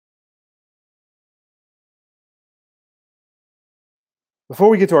Before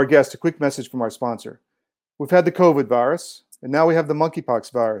we get to our guest, a quick message from our sponsor. We've had the COVID virus, and now we have the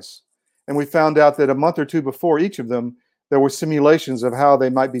monkeypox virus. And we found out that a month or two before each of them, there were simulations of how they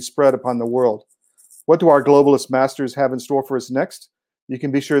might be spread upon the world. What do our globalist masters have in store for us next? You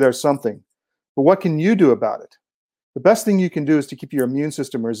can be sure there's something. But what can you do about it? The best thing you can do is to keep your immune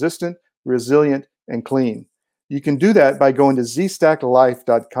system resistant, resilient, and clean. You can do that by going to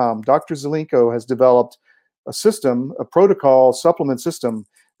zstacklife.com. Dr. Zelenko has developed a system, a protocol supplement system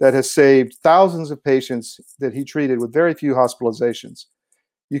that has saved thousands of patients that he treated with very few hospitalizations.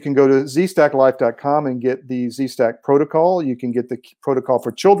 You can go to zstacklife.com and get the Z-Stack protocol. You can get the protocol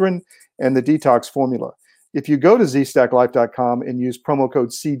for children and the detox formula. If you go to zstacklife.com and use promo code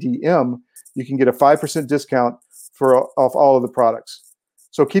CDM, you can get a 5% discount off all of the products.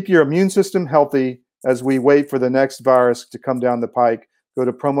 So keep your immune system healthy as we wait for the next virus to come down the pike. Go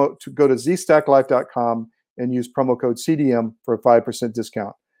to zstacklife.com and use promo code CDM for a 5%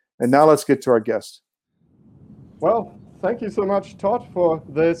 discount. And now let's get to our guest. Well, thank you so much, Todd, for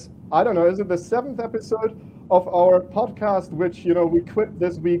this. I don't know, is it the 7th episode of our podcast, which, we quit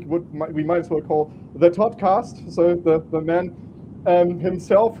this week, we might as well call the Toddcast. So the man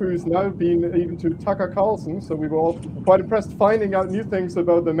himself, who's now been even to Tucker Carlson. So we were all quite impressed finding out new things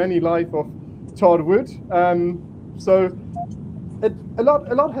about the many life of Todd Wood. So a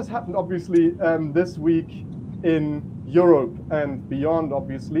lot has happened, obviously, this week in Europe and beyond,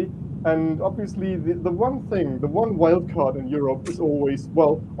 obviously. And obviously, the one wild card in Europe is always,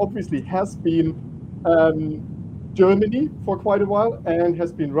 obviously has been Germany for quite a while and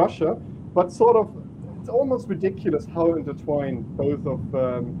has been Russia, but it's almost ridiculous how intertwined both of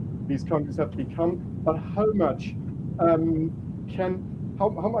these countries have become, but how much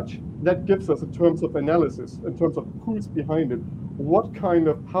that gives us in terms of analysis, in terms of who's behind it. What kind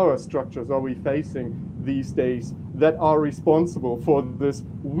of power structures are we facing these days that are responsible for this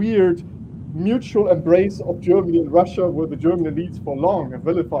weird mutual embrace of Germany and Russia, where the German elites for long have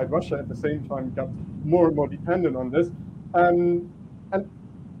vilified Russia, at the same time got more and more dependent on this. And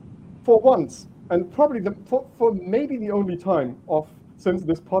for once, and probably for maybe the only time since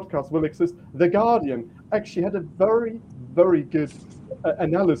this podcast will exist, The Guardian actually had a very, very good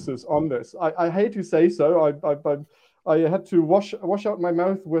analysis on this. I hate to say so. I had to wash out my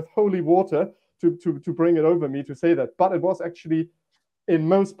mouth with holy water to bring it over me to say that. But it was actually, in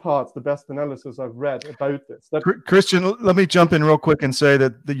most parts, the best analysis I've read about this. Christian, let me jump in real quick and say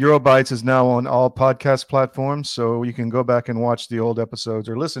that the Bytes is now on all podcast platforms, so you can go back and watch the old episodes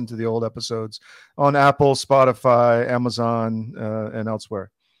or listen to the old episodes on Apple, Spotify, Amazon, and elsewhere.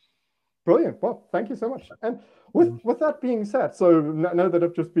 Brilliant. Well, thank you so much. And with that being said, so now that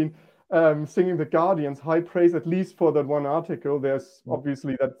I've just been singing the Guardian's high praise, at least for that one article, there's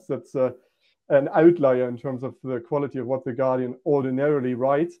obviously that's an outlier in terms of the quality of what the Guardian ordinarily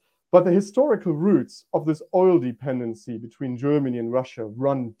writes. But the historical roots of this oil dependency between Germany and Russia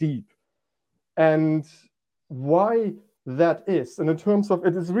run deep. And why that is, and in terms of,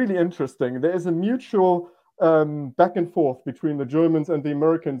 it is really interesting. There is a mutual back and forth between the Germans and the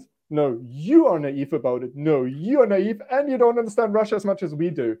Americans. No, you are naive about it. No, you are naive and you don't understand Russia as much as we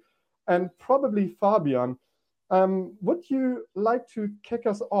do. And probably, Fabian, would you like to kick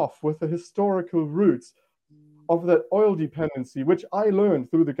us off with the historical roots of that oil dependency, which I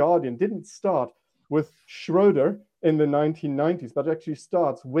learned through The Guardian didn't start with Schroeder in the 1990s, but actually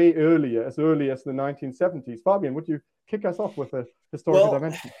starts way earlier, as early as the 1970s. Fabian, would you kick us off with a historical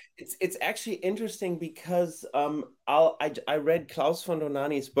dimension? It's actually interesting because I read Klaus von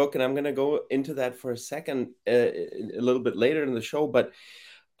Donani's book, and I'm going to go into that for a second a little bit later in the show, but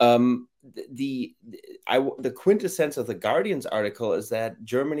the quintessence of the Guardian's article is that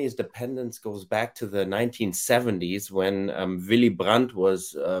Germany's dependence goes back to the 1970s when Willy Brandt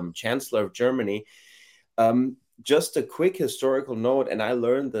was Chancellor of Germany. Just a quick historical note, and I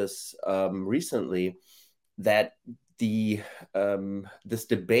learned this recently, that this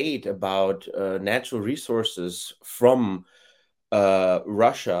debate about natural resources from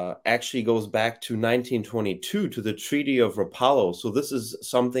Russia actually goes back to 1922, to the Treaty of Rapallo. So this is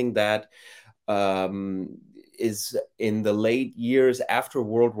something that is in the late years after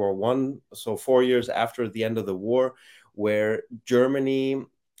World War I, so 4 years after the end of the war, where Germany,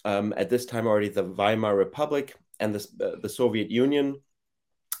 at this time already the Weimar Republic and the Soviet Union,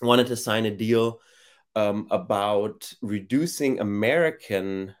 wanted to sign a deal about reducing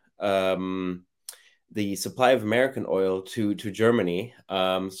the supply of American oil to Germany.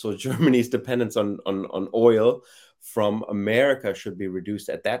 So Germany's dependence on oil from America should be reduced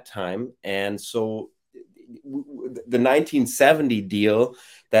at that time. And so the 1970 deal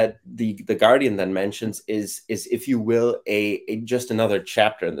that the Guardian then mentions is if you will, just another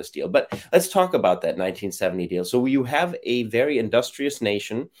chapter in this deal. But let's talk about that 1970 deal. So you have a very industrious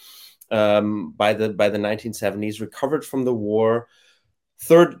nation by the 1970s, recovered from the war,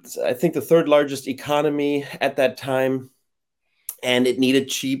 I think the third largest economy at that time, and it needed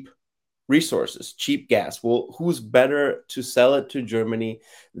cheap resources, cheap gas. Well, who's better to sell it to Germany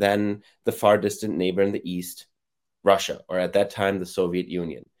than the far distant neighbor in the east, Russia, or at that time, the Soviet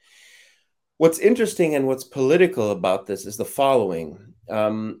Union? What's interesting and what's political about this is the following.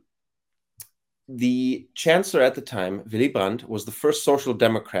 The chancellor at the time, Willy Brandt, was the first social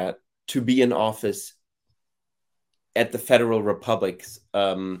democrat to be in office at the Federal Republics,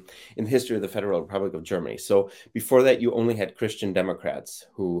 in the history of the Federal Republic of Germany. So before that, you only had Christian Democrats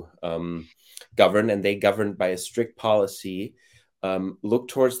who governed, and they governed by a strict policy, look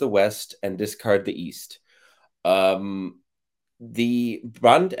towards the West and discard the East. The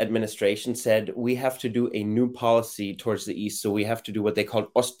Brandt administration said, we have to do a new policy towards the East, so we have to do what they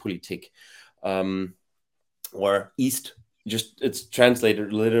called Ostpolitik, or East, it's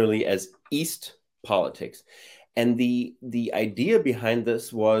translated literally as East politics. And the idea behind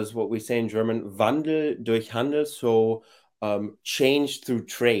this was what we say in German, Wandel durch Handel, so change through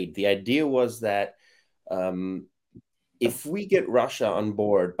trade. The idea was that if we get Russia on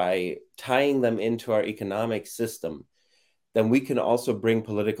board by tying them into our economic system, then we can also bring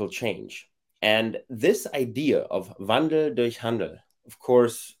political change. And this idea of Wandel durch Handel, of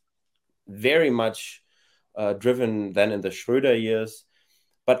course, very much driven then in the Schröder years,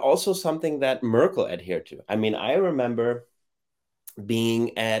 but also something that Merkel adhered to. I mean, I remember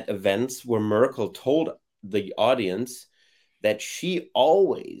being at events where Merkel told the audience that she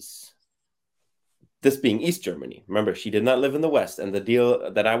always, this being East Germany, remember, she did not live in the West, and the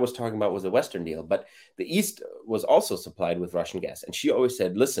deal that I was talking about was a Western deal, but the East was also supplied with Russian gas. And she always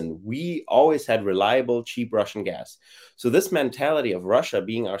said, listen, we always had reliable, cheap Russian gas. So this mentality of Russia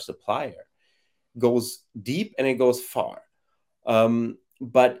being our supplier goes deep and it goes far.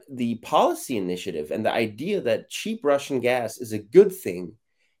 But the policy initiative and the idea that cheap Russian gas is a good thing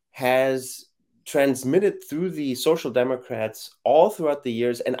has transmitted through the Social Democrats all throughout the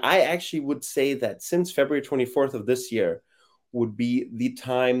years. And I actually would say that since February 24th of this year would be the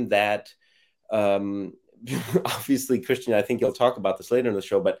time that, obviously, Christian, I think you'll talk about this later in the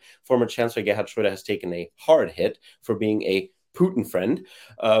show, but former Chancellor Gerhard Schröder has taken a hard hit for being a Putin friend.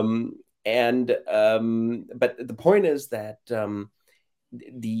 But the point is that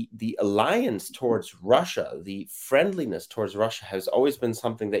the alliance towards Russia, the friendliness towards Russia, has always been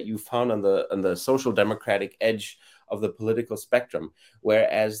something that you found on the social democratic edge of the political spectrum,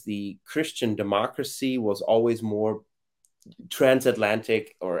 whereas the Christian democracy was always more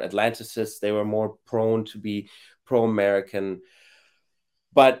transatlantic or Atlanticist. They were more prone to be pro-American.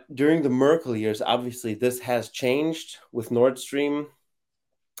 But during the Merkel years, obviously, this has changed with Nord Stream,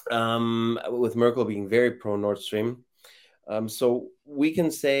 with Merkel being very pro-Nord Stream. So we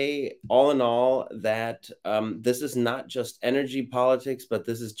can say, all in all, that this is not just energy politics, but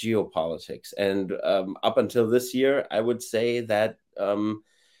this is geopolitics. And up until this year, I would say that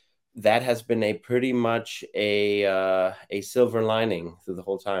that has been a pretty much a silver lining through the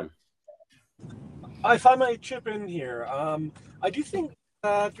whole time. If I might chip in here, I do think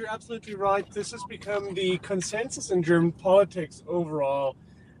that you're absolutely right. This has become the consensus in German politics overall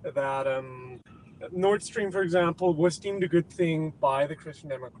that Nord Stream, for example, was deemed a good thing by the Christian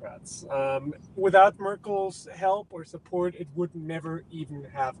Democrats. Without Merkel's help or support, it would never even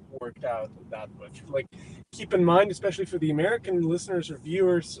have worked out that much. Like, keep in mind, especially for the American listeners or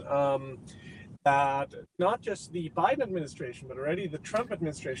viewers, that not just the Biden administration, but already the Trump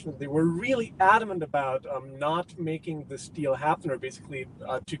administration, they were really adamant about not making this deal happen, or basically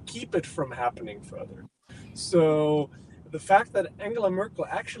to keep it from happening further. So the fact that Angela Merkel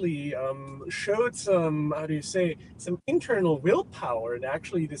actually showed some, some internal willpower and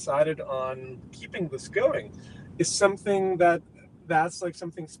actually decided on keeping this going is something that's like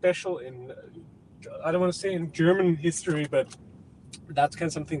something special in, I don't want to say in German history, but that's kind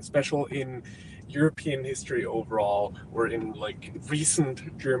of something special in European history overall, or in like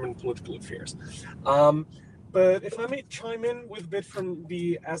recent German political affairs. But if I may chime in with a bit from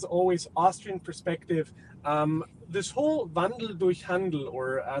the, as always, Austrian perspective, this whole Wandel durch Handel,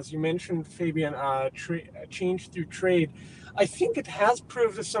 or as you mentioned, Fabian, change through trade, I think it has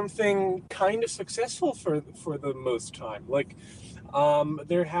proved as something kind of successful for the most time. Like,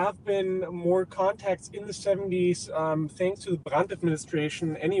 there have been more contacts in the 70s, thanks to the Brandt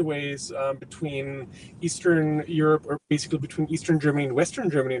administration anyways, between Eastern Europe, or basically between Eastern Germany and Western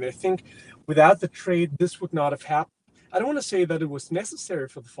Germany. And I think without the trade, this would not have happened. I don't want to say that it was necessary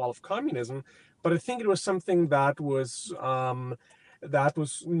for the fall of communism, but I think it was something that was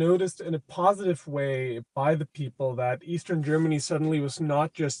noticed in a positive way by the people, that Eastern Germany suddenly was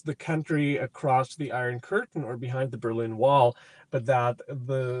not just the country across the Iron Curtain or behind the Berlin Wall, but that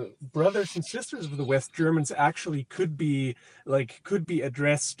the brothers and sisters of the West Germans actually could be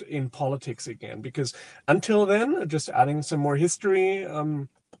addressed in politics again. Because until then, just adding some more history, the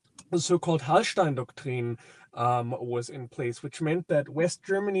so-called Hallstein Doctrine was in place, which meant that West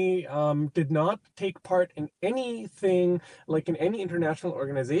Germany did not take part in anything, like in any international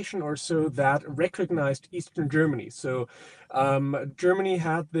organization or so, that recognized Eastern Germany. So Germany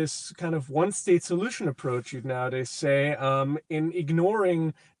had this kind of one-state solution approach, you'd nowadays say, in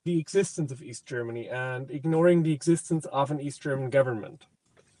ignoring the existence of East Germany and ignoring the existence of an East German government.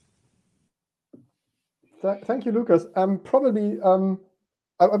 Thank you, Lucas. Probably,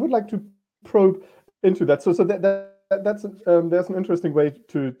 I would like to probe into that. So that's there's an interesting way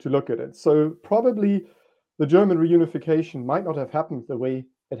to look at it. So probably the German reunification might not have happened the way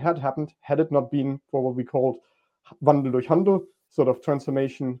it had happened had it not been for what we called Wandel durch Handel, sort of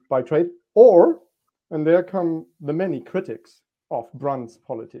transformation by trade. Or, and there come the many critics of Brandt's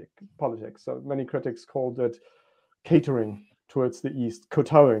politics. So many critics called it catering towards the East,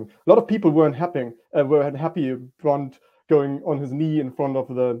 kowtowing. A lot of people weren't happy Brandt going on his knee in front of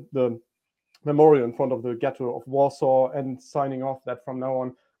the memorial, in front of the ghetto of Warsaw, and signing off that from now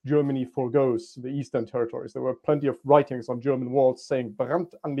on Germany forgoes the Eastern territories. There were plenty of writings on German walls saying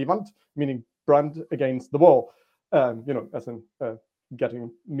Brandt an die Wand, meaning Brandt against the wall, as in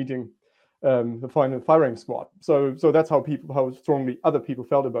meeting the final firing squad. So that's how strongly other people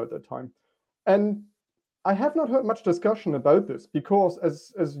felt about that time. And I have not heard much discussion about this because,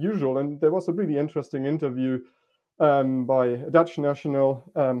 as usual, and there was a really interesting interview by a Dutch national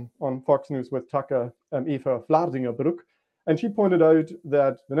on Fox News with Tucker, Eva Vladingerbroek, and she pointed out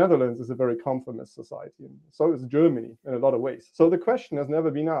that the Netherlands is a very conformist society, and so is Germany in a lot of ways. So the question has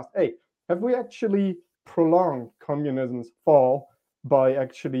never been asked, hey, have we actually prolonged communism's fall by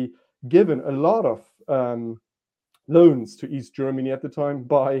actually giving a lot of loans to East Germany at the time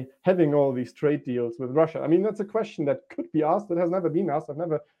by having all these trade deals with Russia? I mean, that's a question that could be asked, that has never been asked. I've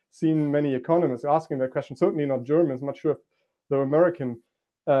never seen many economists asking that question, certainly not Germans. I'm not sure if there were American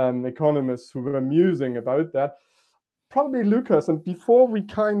economists who were musing about that. Probably Lucas, and before we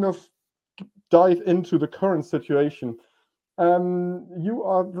kind of dive into the current situation, you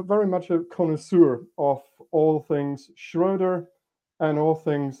are very much a connoisseur of all things Schroeder and all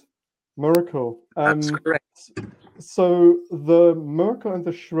things Merkel. That's correct. So the Merkel and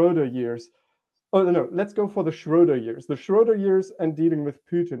the Schroeder years. Oh, no, let's go for the Schroeder years. The Schroeder years and dealing with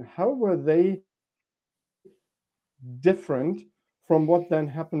Putin, how were they different from what then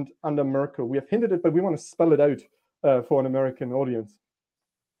happened under Merkel? We have hinted it, but we want to spell it out for an American audience.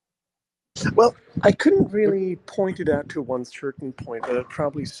 Well, I couldn't really point it out to one certain point, but I'd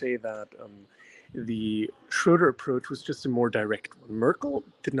probably say that the Schroeder approach was just a more direct one. Merkel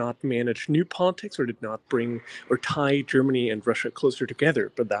did not manage new politics or did not bring or tie Germany and Russia closer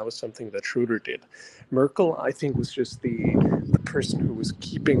together, but that was something that Schroeder did. Merkel, I think, was just the person who was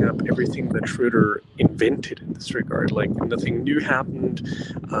keeping up everything that Schroeder invented in this regard. Like, nothing new happened,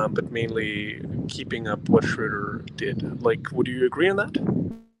 but mainly keeping up what Schroeder did. Like, would you agree on that?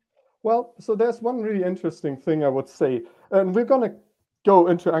 Well, so there's one really interesting thing I would say, and we're going to go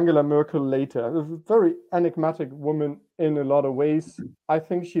into Angela Merkel later. A very enigmatic woman in a lot of ways. I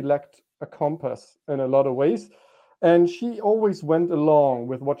think she lacked a compass in a lot of ways, and she always went along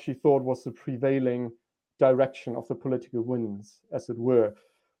with what she thought was the prevailing direction of the political winds, as it were.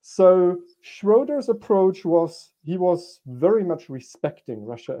 So Schroeder's approach was, he was very much respecting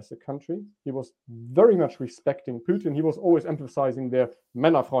Russia as a country. He was very much respecting Putin. He was always emphasizing their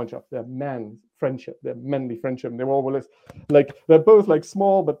Männerfreundschaft, their man friendship, their manly friendship. And they were always like, they're both like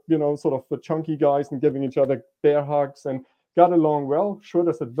small, but, sort of the chunky guys and giving each other bear hugs and got along well.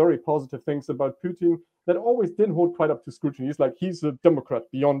 Schroeder said very positive things about Putin that always didn't hold quite up to scrutiny. He's a Democrat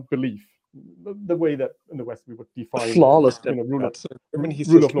beyond belief. The way that in the West we would define flawless Democrat.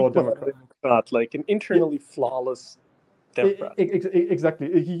 Rule of law Democrat, like an internally flawless Democrat.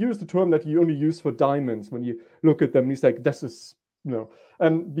 Exactly. He used the term that you only use for diamonds when you look at them. He's like, this is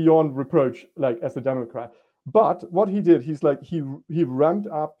and beyond reproach, like as a Democrat. But what he did, he's like he ramped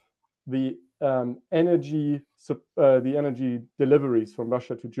up the energy deliveries from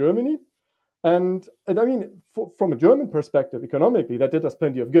Russia to Germany. And I mean, from a German perspective, economically, that did us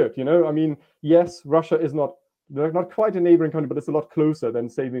plenty of good. I mean, yes, Russia is not They're not quite a neighboring country, but it's a lot closer than,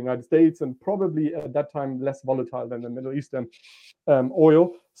 say, the United States, and probably at that time less volatile than the Middle Eastern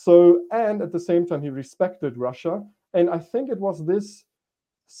oil. So, and at the same time, he respected Russia. And I think it was this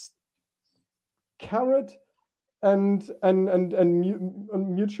carrot and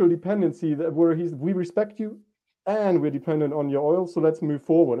mutual dependency that where we respect you and we're dependent on your oil, so let's move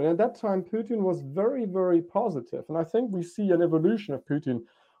forward. And at that time, Putin was very, very positive. And I think we see an evolution of Putin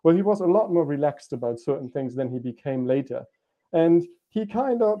where he was a lot more relaxed about certain things than he became later. And he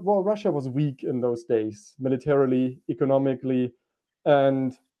kind of, well, Russia was weak in those days, militarily, economically,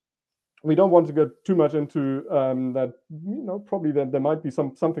 and we don't want to get too much into that. Probably there might be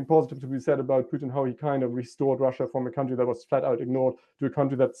something positive to be said about Putin, how he kind of restored Russia from a country that was flat out ignored to a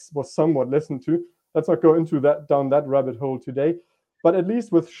country that was somewhat listened to. Let's not go into that, down that rabbit hole today. But at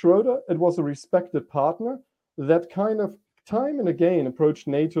least with Schroeder, it was a respected partner that kind of time and again approached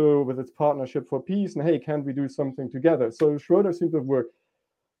NATO with its partnership for peace. And hey, can't we do something together? So Schroeder seemed to have worked.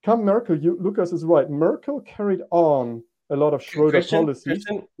 Come Merkel, Lucas is right. Merkel carried on a lot of Schroeder policies.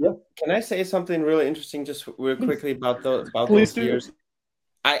 Christian, yeah. Can I say something really interesting just real quickly about those years?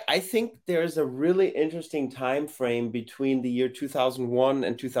 I think there's a really interesting time frame between the year 2001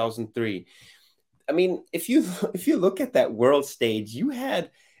 and 2003. I mean, if you look at that world stage, you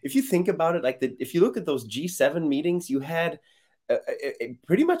had, if you think about it, if you look at those G7 meetings, you had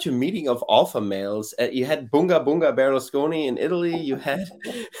pretty much a meeting of alpha males. You had Bunga Berlusconi in Italy. You had,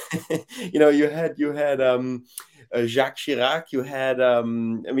 you had Jacques Chirac. You had,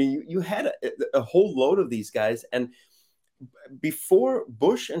 you had a whole load of these guys. And before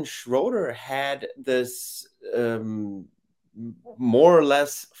Bush and Schroeder had this more or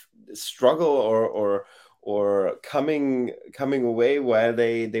less struggle or coming away while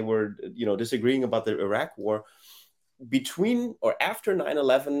they were disagreeing about the Iraq war, between or after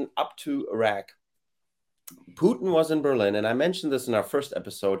 9/11 up to Iraq, Putin was in Berlin, and I mentioned this in our first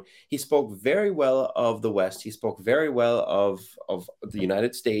episode. He spoke very well of the West. He spoke very well of the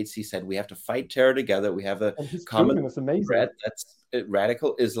United States. He said we have to fight terror together. We have a common threat, that's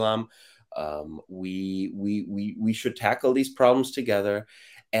radical Islam. We should tackle these problems together.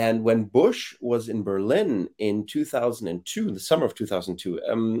 And when Bush was in Berlin in 2002, the summer of 2002,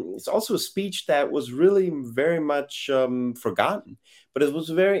 it's also a speech that was really very much forgotten. But it was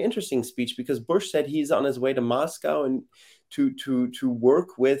a very interesting speech because Bush said he's on his way to Moscow and to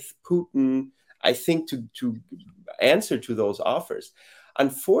work with Putin, I think, to answer to those offers.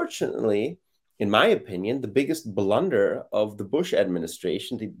 Unfortunately, in my opinion, the biggest blunder of the Bush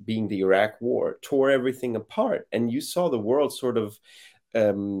administration, being the Iraq war, tore everything apart. And you saw the world sort of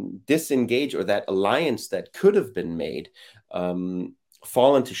disengage, or that alliance that could have been made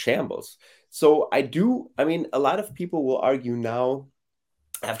fall into shambles. So a lot of people will argue now,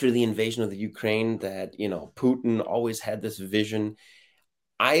 after the invasion of the Ukraine, that Putin always had this vision.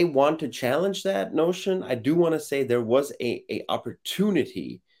 I want to challenge that notion. I do want to say there was a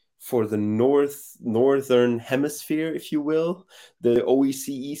opportunity for the northern hemisphere, if you will, the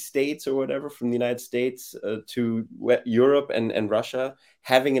OECE states or whatever, from the United States to Europe and Russia,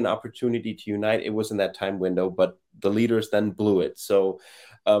 having an opportunity to unite. It was in that time window, but the leaders then blew it. So,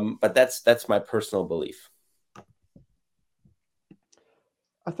 but that's my personal belief.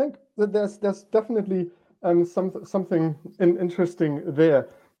 I think that there's definitely something interesting there.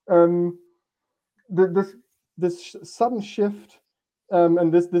 This sudden shift.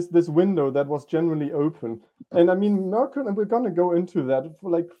 And this window that was generally open. And I mean, Merkel, and we're going to go into that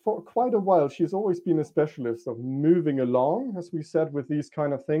for quite a while. She's always been a specialist of moving along, as we said, with these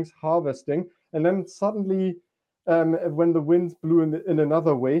kind of things, harvesting. And then suddenly, when the winds blew in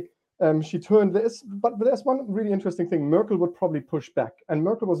another way, she turned this. But there's one really interesting thing. Merkel would probably push back. And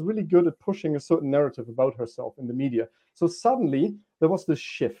Merkel was really good at pushing a certain narrative about herself in the media. So suddenly, there was this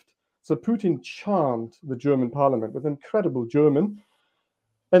shift. So Putin charmed the German parliament with incredible German.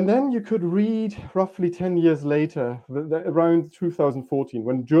 And then you could read roughly 10 years later, around 2014,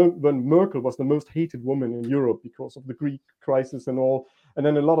 when Merkel was the most hated woman in Europe because of the Greek crisis and all. And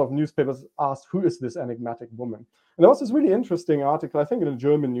then a lot of newspapers asked, who is this enigmatic woman? And there was this really interesting article, I think in a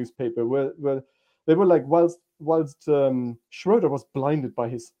German newspaper, where they were like, whilst Schroeder was blinded by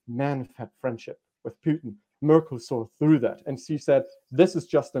his man-fat friendship with Putin, Merkel saw through that. And she said, this is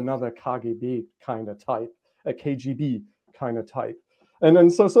just another KGB kind of type, a KGB kind of type. And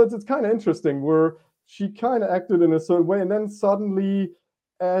then so it's kind of interesting where she kind of acted in a certain way, and then suddenly,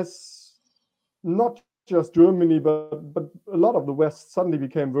 as not just Germany, but a lot of the West suddenly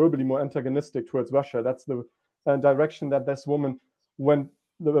became verbally more antagonistic towards Russia. That's the direction that this woman went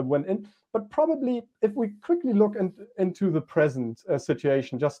went in. But probably, if we quickly look into the present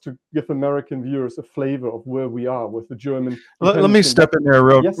situation, just to give American viewers a flavor of where we are with the German. Let me step in there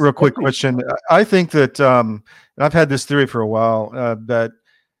real quick, please. Christian. I think that, and I've had this theory for a while, that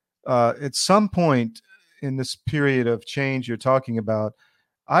at some point in this period of change you're talking about,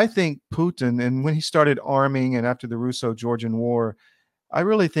 I think Putin, and when he started arming and after the Russo-Georgian War, I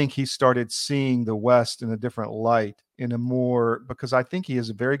really think he started seeing the West in a different light, because I think he has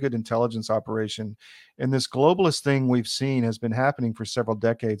a very good intelligence operation. And this globalist thing we've seen has been happening for several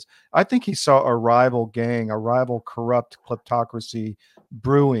decades. I think he saw a rival gang, a rival corrupt kleptocracy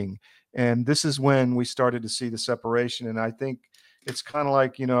brewing. And this is when we started to see the separation. And I think it's kind of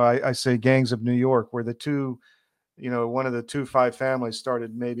like, I say Gangs of New York, where the two, one of the two five families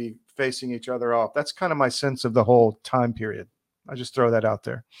started maybe facing each other off. That's kind of my sense of the whole time period. I just throw that out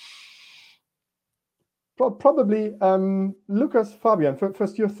there. Probably, Lucas, Fabian,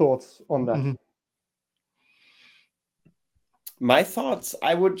 first your thoughts on that. Mm-hmm. My thoughts,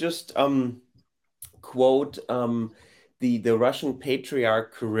 I would just quote the Russian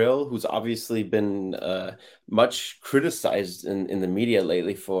patriarch Kirill, who's obviously been much criticized in the media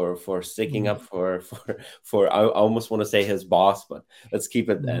lately for sticking up for I almost want to say his boss, but let's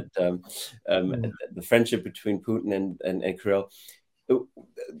keep it at the friendship between Putin and Kirill.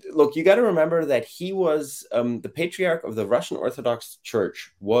 Look, you got to remember that he was the patriarch of the Russian Orthodox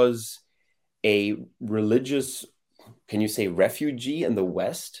Church, was a religious, can you say, refugee in the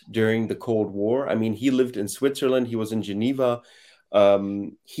West during the Cold War. I mean, he lived in Switzerland. He was in Geneva.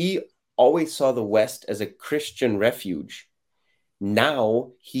 He always saw the West as a Christian refuge.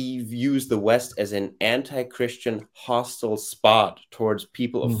 Now he views the West as an anti-Christian, hostile spot towards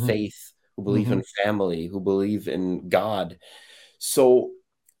people of faith who believe in family, who believe in God. So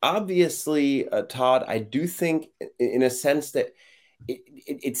obviously, Todd, I do think in a sense that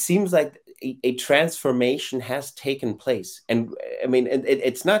it seems like a transformation has taken place. And I mean,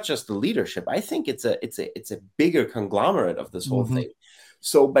 it's not just the leadership. I think it's a bigger conglomerate of this whole thing.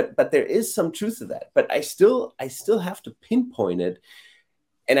 So, but there is some truth to that. But I still have to pinpoint it.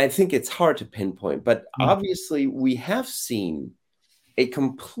 And I think it's hard to pinpoint. But obviously, we have seen a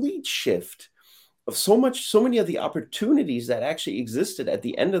complete shift of so many of the opportunities that actually existed at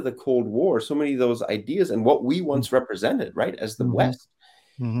the end of the Cold War, so many of those ideas and what we once represented, right, as the West,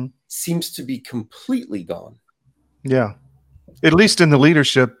 seems to be completely gone. Yeah, at least in the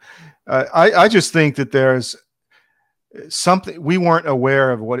leadership. I just think that there's something we weren't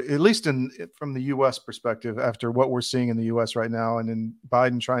aware of, what, at least from the U.S. perspective, after what we're seeing in the U.S. right now, and in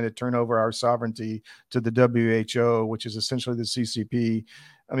Biden trying to turn over our sovereignty to the WHO, which is essentially the CCP.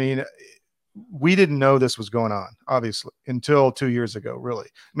 I mean, we didn't know this was going on, obviously, until 2 years ago, really.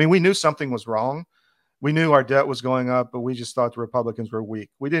 I mean, we knew something was wrong. We knew our debt was going up, but we just thought the Republicans were weak.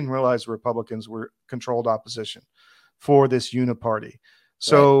 We didn't realize the Republicans were controlled opposition for this uniparty.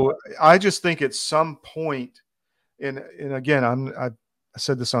 So I just think at some point, and again, I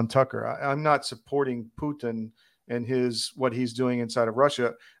said this on Tucker, I'm not supporting Putin and what he's doing inside of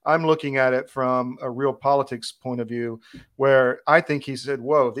Russia. I'm looking at it from a real politics point of view, where I think he said,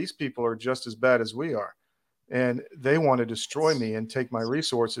 whoa, these people are just as bad as we are. And they want to destroy me and take my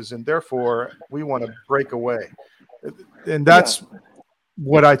resources. And therefore, we want to break away. And that's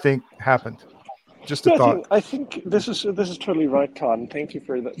what I think happened. Just a thought. I think this is totally right, Todd. And thank you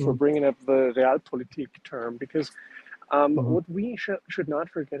for bringing up the realpolitik term, because what we should not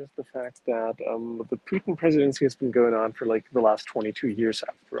forget is the fact that the Putin presidency has been going on for like the last 22 years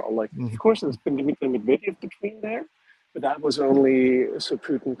after all. Like, of course, there's been Dmitry Medvedev between there, but that was only so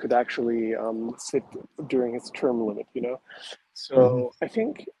Putin could actually sit during his term limit, So I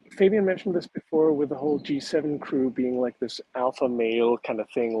think Fabian mentioned this before with the whole G7 crew being like this alpha male kind of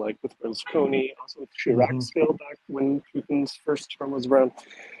thing, like with Berlusconi, also with Chirac still back when Putin's first term was around.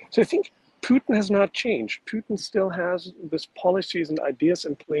 So I think Putin has not changed. Putin still has this policies and ideas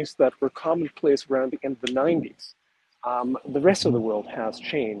in place that were commonplace around the end of the 90s. The rest of the world has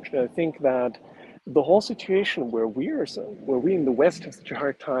changed. And I think that the whole situation where we in the West have such a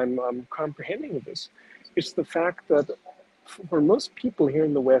hard time comprehending this is the fact that for most people here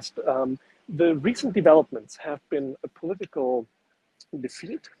in the West, the recent developments have been a political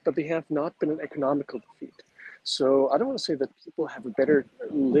defeat, but they have not been an economical defeat. So I don't want to say that people have a better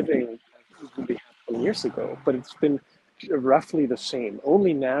living than they had 20 years ago, but it's been roughly the same.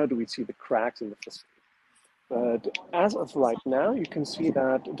 Only now do we see the cracks in the facade. But as of right now, you can see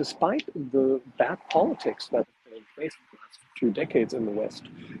that despite the bad politics that have been in place for the last 2 decades in the West,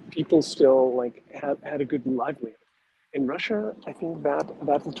 people still had a good livelihood. In Russia, I think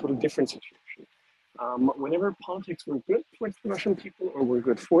that's a totally different situation. Whenever politics were good towards the Russian people or were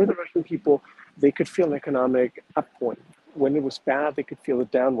good for the Russian people, they could feel an economic upwind. When it was bad, they could feel a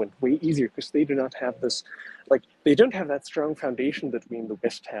downwind way easier because they do not have this, like, they don't have that strong foundation that we in the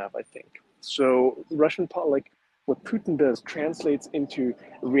West have, I think. So what Putin does translates into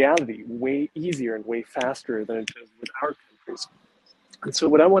reality way easier and way faster than it does with our countries. And so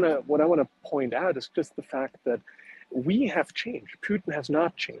what I want to point out is just the fact that we have changed. Putin has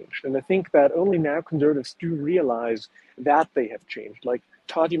not changed. And I think that only now conservatives do realize that they have changed. Like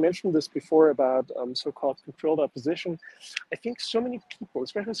Todd, you mentioned this before about so-called controlled opposition. I think so many people,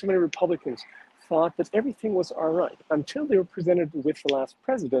 especially so many Republicans, thought that everything was all right until they were presented with the last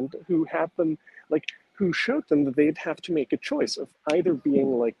president who had them, who showed them that they'd have to make a choice of either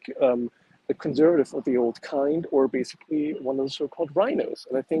being a conservative of the old kind or basically one of the so-called rhinos.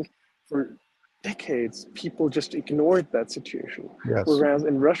 And I think for decades, people just ignored that situation. Yes. Whereas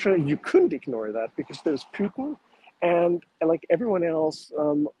in Russia, you couldn't ignore that because there's Putin and like everyone else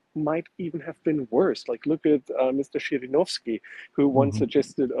might even have been worse. Like look at Mr. Zhirinovsky, who once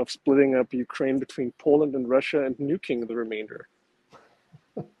suggested of splitting up Ukraine between Poland and Russia and nuking the remainder.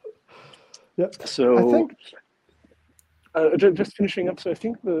 Yeah. So I think just finishing up, so I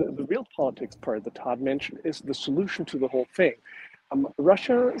think the real politics part that Todd mentioned is the solution to the whole thing.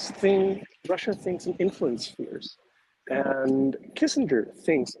 Russia thinks in influence spheres, and Kissinger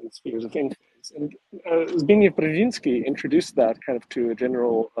thinks in spheres of influence. And Zbigniew Brzezinski introduced that kind of to a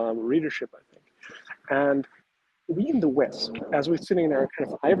general readership, I think. And we in the West, as we're sitting in our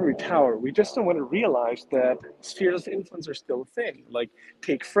kind of ivory tower, we just don't want to realize that spheres of influence are still a thing. Like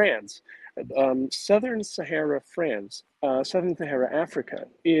take France. Southern Sahara France, Southern Sahara Africa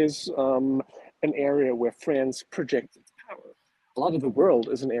is an area where France projects its power. A lot of the world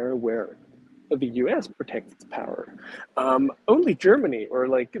is an area where the US protects its power. Only Germany, or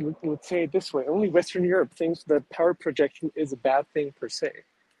like, let's say it this way, only Western Europe thinks that power projection is a bad thing per se.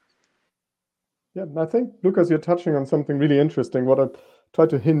 Yeah, I think, Lucas, you're touching on something really interesting, what I tried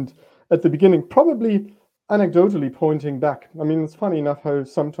to hint at the beginning, probably anecdotally pointing back. I mean, it's funny enough how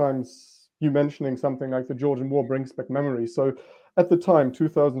sometimes you mentioning something like the Georgian War brings back memories. So at the time,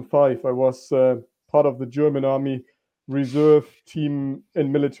 2005, I was part of the German Army reserve team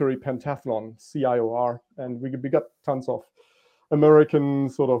in military pentathlon, CIOR, and we got tons of American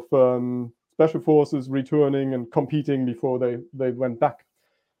sort of special forces returning and competing before they went back.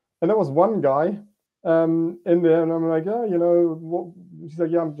 And there was one guy in there, and I'm like, yeah, you know, what? He's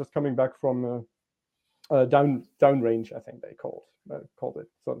like, yeah, I'm just coming back from downrange, I think they called it,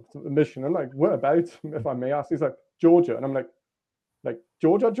 so a mission. I'm like, whereabouts, if I may ask? He's like, Georgia, and I'm like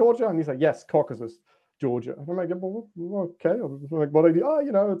Georgia, and he's like, yes, Caucasus, Georgia. And I'm like, well, okay. I'm like, what I do? Oh,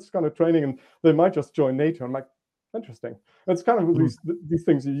 you know, it's kind of training, and they might just join NATO. I'm like, interesting. It's kind of these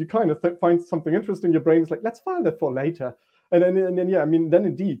things. You kind of find something interesting. Your brain's like, let's file that for later. And then yeah, I mean, then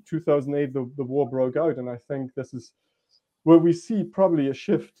indeed, 2008, the war broke out, and I think this is where we see probably a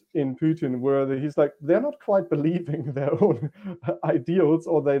shift in Putin, where he's like, they're not quite believing their own ideals,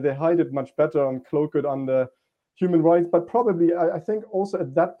 or they hide it much better and cloak it under human rights. But probably, I think also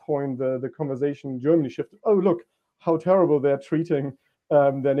at that point, the conversation in Germany shifted. Oh, look, how terrible they're treating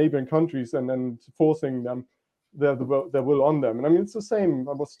their neighboring countries and forcing them their will on them. And I mean, it's the same.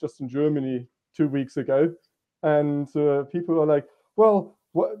 I was just in Germany 2 weeks ago, and people are like, well,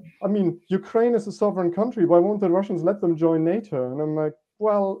 I mean, Ukraine is a sovereign country. Why won't the Russians let them join NATO? And I'm like,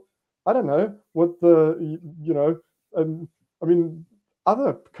 well, I don't know what I mean,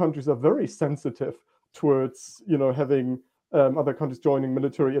 other countries are very sensitive towards, having other countries joining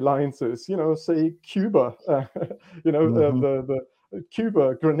military alliances, say Cuba, the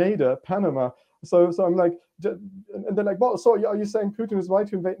Cuba, Grenada, Panama. So I'm like, and they're like, well, so are you saying Putin is right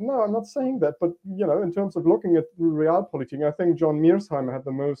to invade? No, I'm not saying that. But, in terms of looking at realpolitik, I think John Mearsheimer had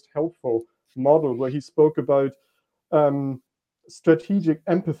the most helpful model where he spoke about strategic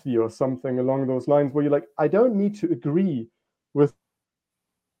empathy or something along those lines, where you're like, I don't need to agree with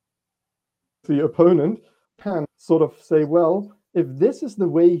the opponent, can sort of say, well, if this is the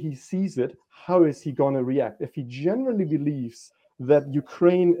way he sees it, how is he going to react? If he generally believes that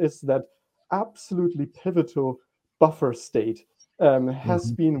Ukraine is that absolutely pivotal buffer state,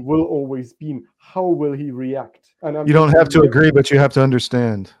 has been, will always been, how will he react? And you don't have to agree, but you have to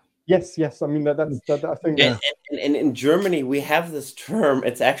understand. Yes. I mean, that's I think. And in Germany, we have this term.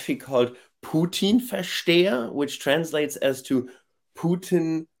 It's actually called Putin-Versteher, which translates as to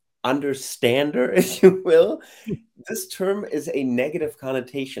Putin understander, if you will. This term is a negative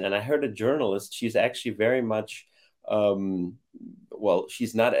connotation. And I heard a journalist, she's actually very much,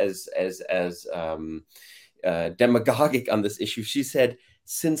 she's not as demagogic on this issue. She said,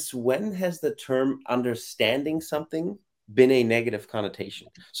 since when has the term understanding something been a negative connotation?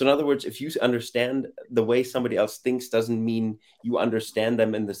 So in other words, if you understand the way somebody else thinks, doesn't mean you understand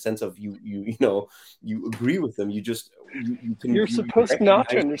them in the sense of you agree with them. You're supposed not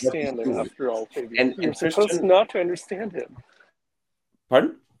to understand him, after all, Fabian. You're supposed not to understand him.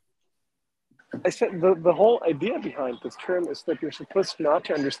 Pardon? I said the whole idea behind this term is that you're supposed not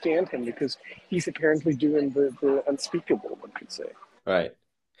to understand him because he's apparently doing the unspeakable, one could say. Right.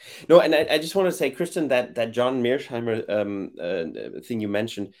 No, and I just want to say, Christian, that John Mearsheimer thing you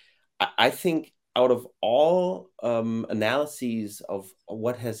mentioned, I think out of all analyses of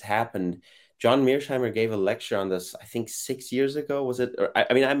what has happened, John Mearsheimer gave a lecture on this, I think 6 years ago, was it? Or,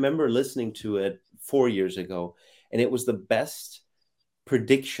 I mean, I remember listening to it 4 years ago, and it was the best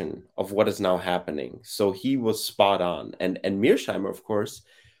prediction of what is now happening. So he was spot on. And Mearsheimer, of course,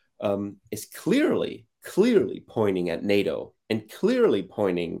 is clearly pointing at NATO and clearly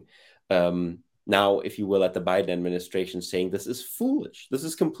pointing now, if you will, at the Biden administration, saying this is foolish. This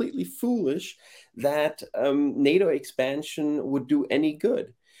is completely foolish that NATO expansion would do any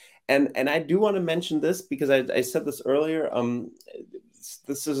good. And I do want to mention this because I said this earlier.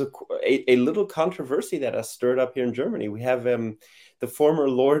 This is a little controversy that has stirred up here in Germany. We have the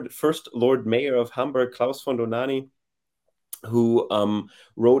former first Lord Mayor of Hamburg, Klaus von Donani, who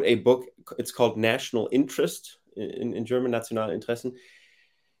wrote a book. It's called National Interest in German, Nationalinteressen.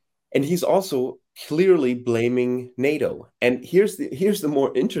 And he's also clearly blaming NATO. And here's the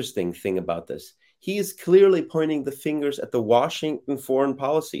more interesting thing about this. He is clearly pointing the fingers at the Washington foreign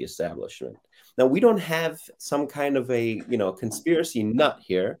policy establishment. Now, we don't have some kind of a conspiracy nut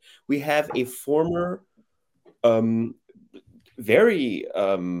here. We have a former very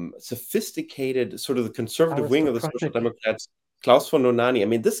sophisticated, sort of the conservative wing of the Social Democrats, Klaus von Donani. I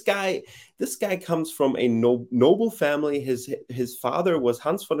mean, this guy comes from a noble family. His father was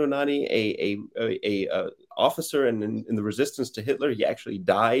Hans von Donani, a officer in the resistance to Hitler. He actually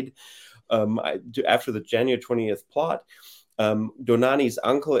died after the January 20th plot. Donani's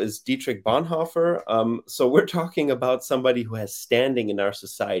uncle is Dietrich Bonhoeffer. So we're talking about somebody who has standing in our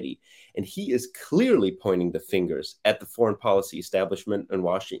society. And he is clearly pointing the fingers at the foreign policy establishment in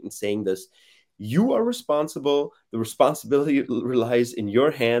Washington, saying this: you are responsible. The responsibility lies in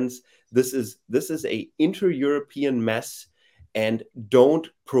your hands. This is a inter-European mess, and don't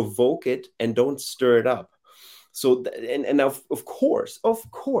provoke it and don't stir it up. So, and of course,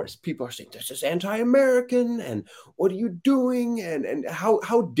 people are saying this is anti-American, and what are you doing? And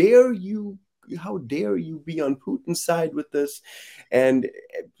how dare you be on Putin's side with this? And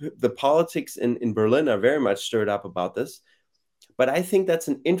the politics in Berlin are very much stirred up about this. But I think that's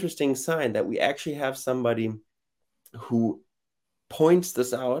an interesting sign that we actually have somebody who points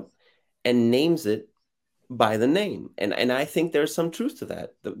this out and names it by the name. And I think there's some truth to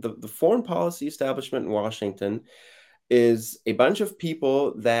that. The foreign policy establishment in Washington is a bunch of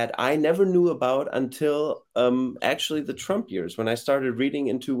people that I never knew about until actually the Trump years, when I started reading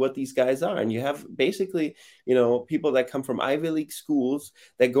into what these guys are. And you have basically, people that come from Ivy League schools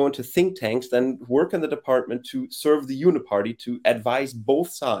that go into think tanks, then work in the department to serve the uniparty, to advise both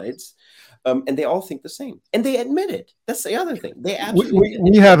sides. And they all think the same, and they admit it. That's the other thing. They absolutely.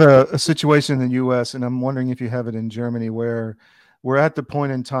 We have a situation in the U.S., and I'm wondering if you have it in Germany, where we're at the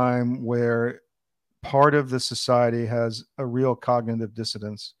point in time where part of the society has a real cognitive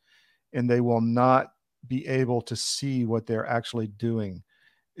dissonance, and they will not be able to see what they're actually doing,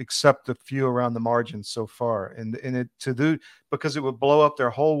 except the few around the margins so far, and because it would blow up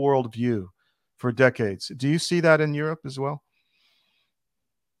their whole worldview for decades. Do you see that in Europe as well?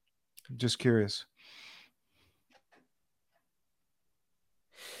 Just curious.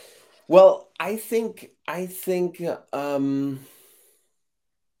 Well, I think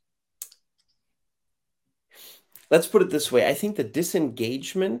let's put it this way. I think the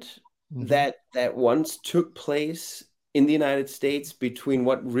disengagement that once took place in the United States between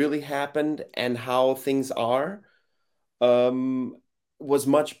what really happened and how things are was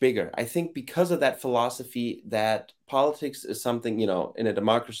much bigger. I think because of that philosophy that politics is something, in a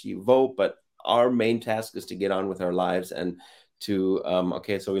democracy you vote, but our main task is to get on with our lives and to,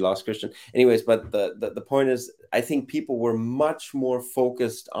 okay, so we lost Christian. Anyways, but the point is, I think people were much more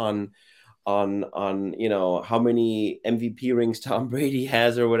focused on how many MVP rings Tom Brady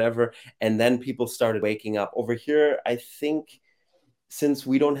has or whatever. And then people started waking up. Over here, I think, since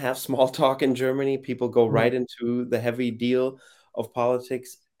we don't have small talk in Germany, people go right into the heavy deal of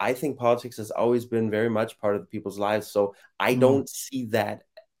politics. I think politics has always been very much part of people's lives. So I don't see that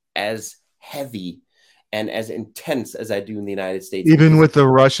as heavy and as intense as I do in the United States. Even with the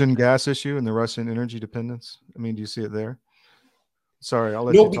Russian gas issue and the Russian energy dependence? I mean, do you see it there? Sorry, I'll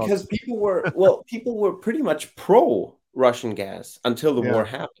let No, you talk. because people were pretty much pro Russian gas until the war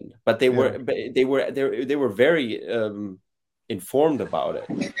happened, but they were very informed about it.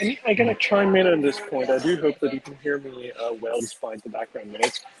 And I'm going to chime in on this point. I do hope that you can hear me well despite the background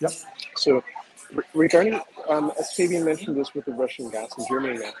noise. Yep. So regarding, as Fabian mentioned this with the Russian gas in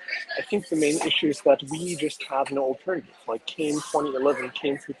Germany now, I think the main issue is that we just have no alternative. Like came 2011,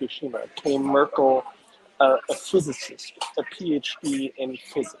 came Fukushima, came Merkel, a physicist, a PhD in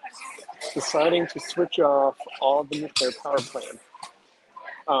physics, deciding to switch off all the nuclear power plants.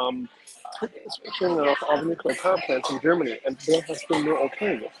 Switching off all the nuclear power plants in Germany, and there has been no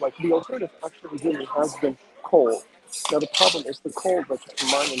alternative. Like the alternative actually in Germany has been coal. Now the problem is the coal that you can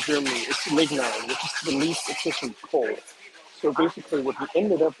mine in Germany is lignite, which is the least efficient coal. So basically, what we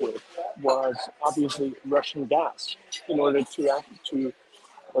ended up with was obviously Russian gas in order to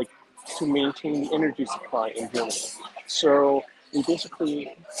maintain the energy supply in Germany. So we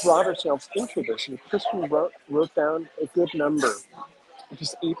basically brought ourselves into this, and Christian wrote down a good number, which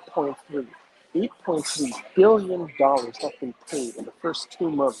is 8.3. $8.3 billion have been paid in the first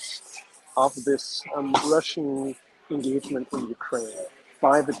 2 months of this Russian engagement in Ukraine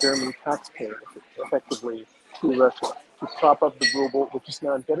by the German taxpayer, effectively, to Russia, to prop up the ruble, which is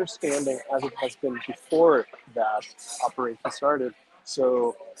now in better standing as it has been before that operation started.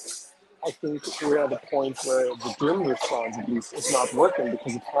 So I think we're at a point where the German response, at least, is not working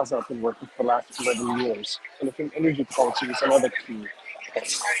because it has not been working for the last 11 years. And I think energy policy is another key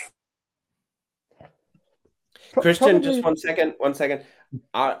point. Christian, just one second.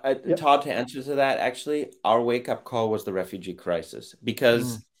 Todd, to answer to that, actually, our wake-up call was the refugee crisis.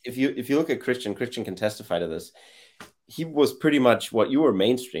 Because if you look at Christian can testify to this. He was pretty much what you were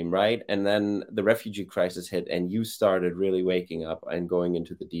mainstream, right? And then the refugee crisis hit, and you started really waking up and going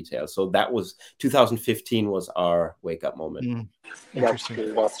into the details. So that was 2015 was our wake-up moment. That's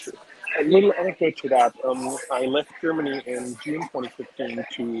true. A little anecdote to that. I left Germany in June 2015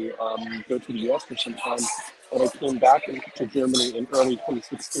 to go to the US for some time. When I came back to Germany in early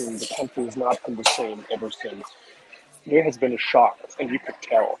 2016, the country has not been the same ever since. There has been a shock, and you could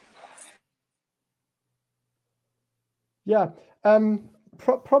tell. Yeah,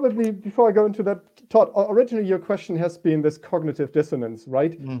 probably before I go into that, Todd, originally your question has been this cognitive dissonance,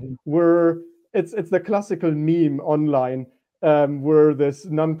 right? Where it's the classical meme online where this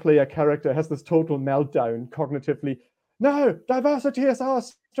non-player character has this total meltdown cognitively. No, diversity is our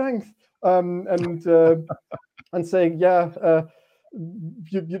strength, and saying, no,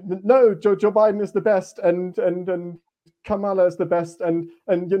 Joe Biden is the best, and Kamala is the best, and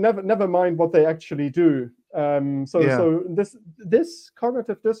you never mind what they actually do. So this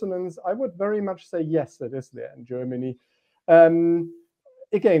cognitive dissonance, I would very much say yes, it is there in Germany.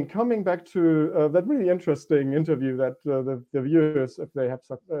 Again, coming back to that really interesting interview that the viewers, if they have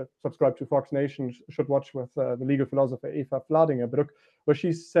subscribed to Fox Nation, should watch with the legal philosopher Eva Vladimir, where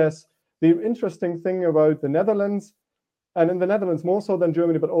she says the interesting thing about the Netherlands, and in the Netherlands more so than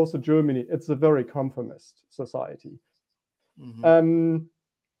Germany, but also Germany, it's a very conformist society.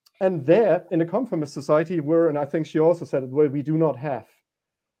 And there, in a conformist society, and I think she also said it, where we do not have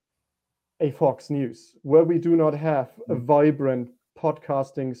a Fox News, where we do not have a vibrant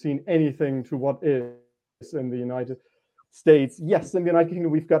podcasting scene, anything to what is in the United States. Yes, in the United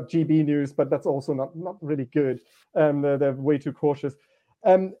Kingdom, we've got GB News, but that's also not really good. They're way too cautious.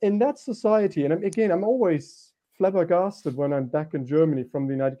 In that society, and again, I'm always flabbergasted when I'm back in Germany from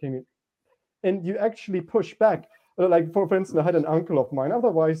the United Kingdom, and you actually push back. Like, for instance, I had an uncle of mine,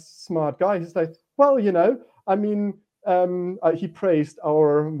 otherwise smart guy. He's like, well, I mean, he praised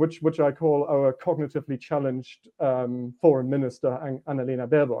which I call our cognitively challenged foreign minister, Annalena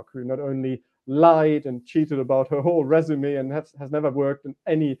Baerbock, who not only lied and cheated about her whole resume and has never worked in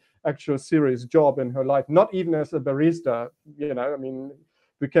any actual serious job in her life, not even as a barista. I mean,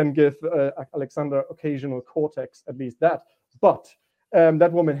 we can give Alexander occasional cortex, at least that, but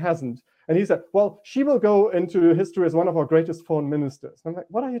that woman hasn't. And he said, well, she will go into history as one of our greatest foreign ministers. I'm like,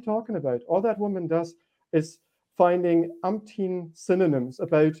 what are you talking about? All that woman does is finding umpteen synonyms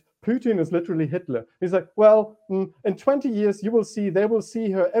about Putin is literally Hitler. He's like, well, in 20 years, they will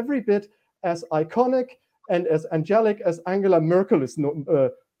see her every bit as iconic and as angelic as Angela Merkel is,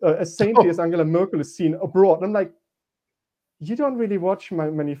 as saintly as Angela Merkel is seen abroad. And I'm like, you don't really watch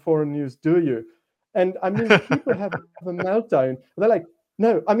many foreign news, do you? And I mean, people have a meltdown. They're like,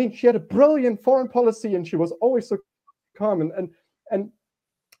 no, I mean, she had a brilliant foreign policy and she was always so calm. And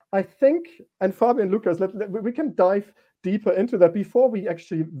I think, and Fabian and Lucas, we can dive deeper into that before we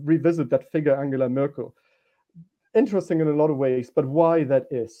actually revisit that figure, Angela Merkel. Interesting in a lot of ways, but why that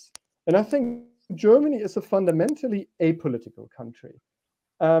is. And I think Germany is a fundamentally apolitical country.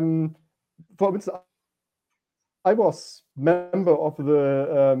 For instance, I was member of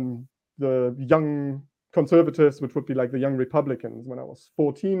the young conservatives, which would be like the young Republicans, when I was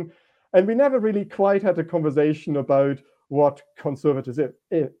 14, and we never really quite had a conversation about what conservatism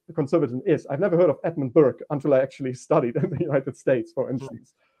is. I've never heard of Edmund Burke until I actually studied in the United States, for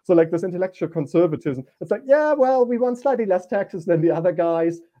instance. So like this intellectual conservatism, it's like, yeah, well, we want slightly less taxes than the other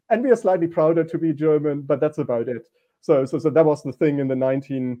guys, and we are slightly prouder to be German, but that's about it. So that was the thing in the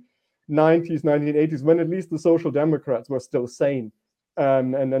 1990s, 1980s, when at least the Social Democrats were still sane,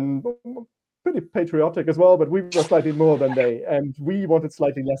 and then pretty patriotic as well, but we were slightly more than they, and we wanted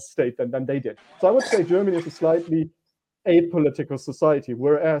slightly less state than they did. So I would say Germany is a slightly apolitical society,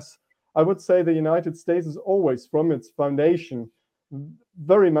 whereas I would say the United States is always, from its foundation,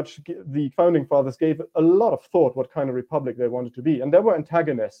 very much, the founding fathers gave a lot of thought what kind of republic they wanted to be, and there were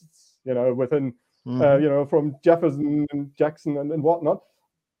antagonists, within, from Jefferson and Jackson and whatnot.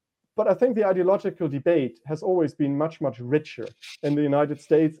 But I think the ideological debate has always been much, much richer in the United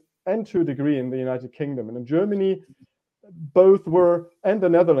States and to a degree in the United Kingdom. And in Germany, both were, and the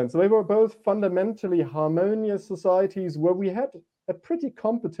Netherlands, they were both fundamentally harmonious societies where we had a pretty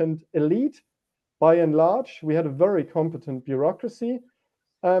competent elite by and large. We had a very competent bureaucracy.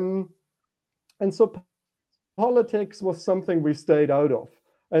 And so politics was something we stayed out of.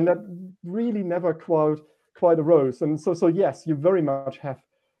 And that really never quite arose. And so yes, you very much have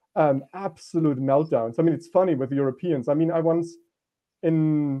absolute meltdowns. I mean, it's funny with Europeans. I mean, I once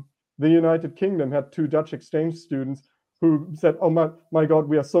in the United Kingdom had 2 Dutch exchange students who said, oh my God,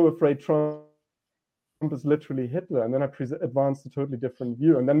 we are so afraid Trump is literally Hitler. And then I advanced a totally different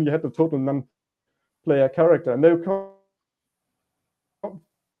view. And then you had the total non-player character. And they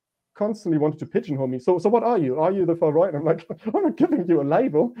constantly wanted to pigeonhole me. So what are you? Are you the far right? And I'm like, I'm not giving you a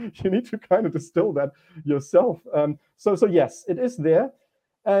label. You need to kind of distill that yourself. So yes, it is there.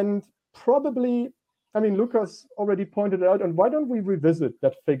 And probably, I mean, Lucas already pointed it out, and why don't we revisit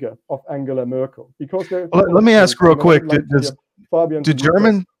that figure of Angela Merkel? Because let me ask real quick: do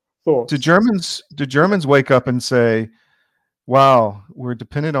Germans wake up and say, "Wow, we're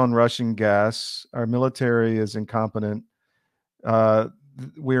dependent on Russian gas. Our military is incompetent.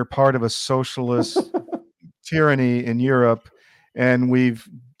 We're part of a socialist tyranny in Europe, and we've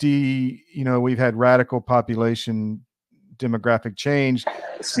had radical population demographic change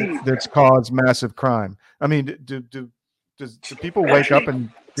that's caused massive crime." I mean, do people wake up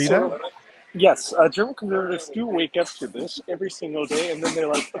and see that? Yes, German conservatives do wake up to this every single day, and then they're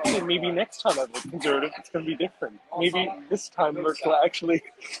like, okay, maybe next time I'm a conservative, it's going to be different. Maybe this time she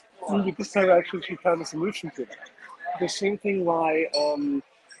found a solution to that. The same thing why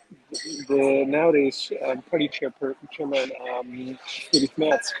the nowadays party chairman, Friedrich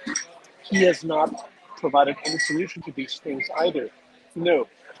Merz, he has not provided any solution to these things either. No,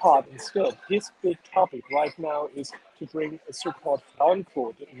 Todd, instead, his big topic right now is to bring a so-called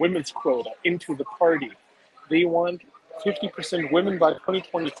Frauenquote, women's quota, into the party. They want 50% women by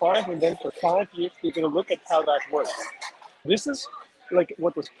 2025, and then for 5 years, they're going to look at how that works. This is like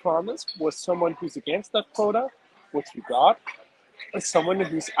what was promised was someone who's against that quota, which we got, is someone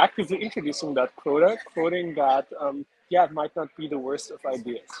who's actively introducing that quota, quoting that, it might not be the worst of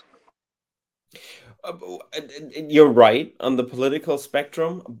ideas. You're right on the political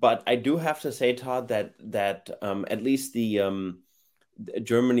spectrum, but I do have to say, Todd, that at least the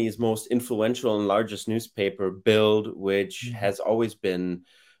Germany's most influential and largest newspaper, Bild, which has always been,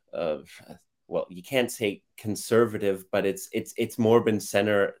 well, you can't say conservative, but it's more been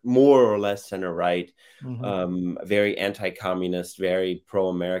more or less center right, very anti-communist, very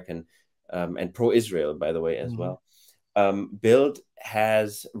pro-American, and pro-Israel, by the way, as well. Bild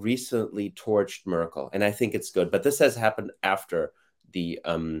has recently torched Merkel, and I think it's good. But this has happened after the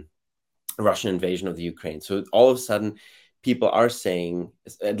Russian invasion of the Ukraine. So all of a sudden, people are saying,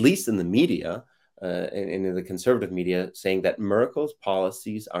 at least in the media, in the conservative media, saying that Merkel's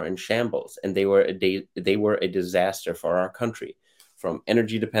policies are in shambles, and they were a disaster for our country, from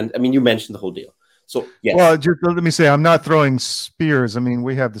energy dependence. I mean, you mentioned the whole deal. So yes. Well, just let me say, I'm not throwing spears. I mean,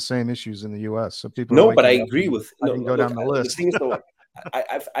 we have the same issues in the U.S. So people. No, but I agree with. I can go down the list. The thing is, though,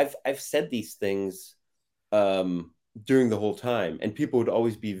 I've said these things during the whole time, and people would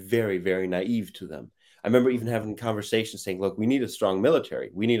always be very, very naive to them. I remember even having conversations saying, look, we need a strong military.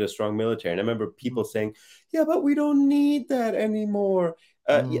 We need a strong military. And I remember people saying, yeah, but we don't need that anymore.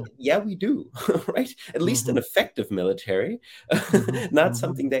 Yeah, we do, right? At least an effective military, not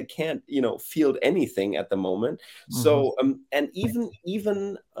something that can't, field anything at the moment. So, and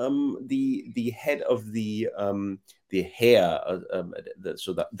even the head of the Heer,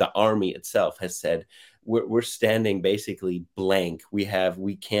 the army itself has said, we're standing basically blank. We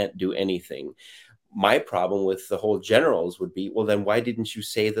can't do anything. My problem with the whole generals would be, well, then why didn't you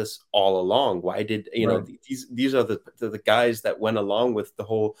say this all along? Why did, these are the guys that went along with the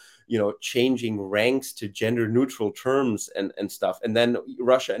whole, changing ranks to gender neutral terms and stuff. And then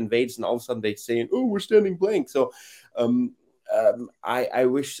Russia invades and all of a sudden they say, oh, we're standing blank. So I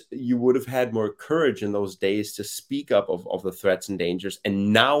wish you would have had more courage in those days to speak up of the threats and dangers.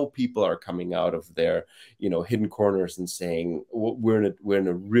 And now people are coming out of their, hidden corners and saying, well, we're in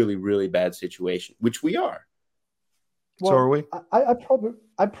a really, really bad situation, which we are. Well, so are we?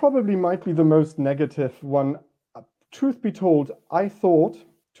 I probably might be the most negative one. Truth be told, I thought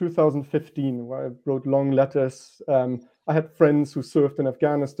 2015, where I wrote long letters. I had friends who served in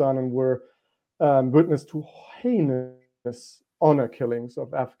Afghanistan and were witness to heinous honor killings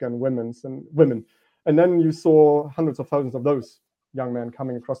of Afghan women. And then you saw hundreds of thousands of those young men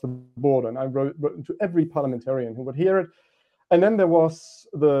coming across the border. And I wrote to every parliamentarian who would hear it. And then there was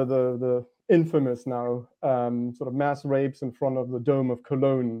the infamous now sort of mass rapes in front of the Dome of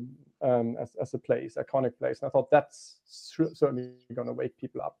Cologne as a place, iconic place. And I thought that's certainly going to wake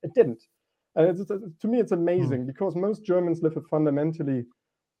people up. It didn't. And to me, it's amazing because most Germans live a fundamentally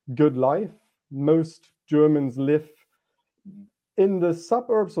good life. Most Germans live in the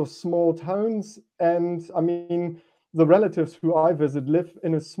suburbs or small towns. And I mean, the relatives who I visit live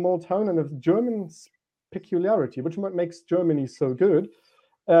in a small town, and the German's peculiarity, which makes Germany so good,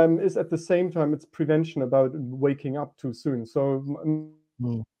 is at the same time it's prevention about waking up too soon. So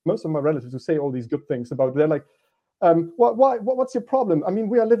most of my relatives who say all these good things about, they're like, what's your problem? I mean,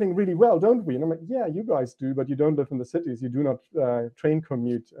 we are living really well, don't we? And I'm like, yeah, you guys do, but you don't live in the cities. You do not train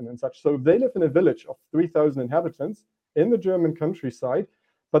commute and such. So they live in a village of 3,000 inhabitants in the German countryside,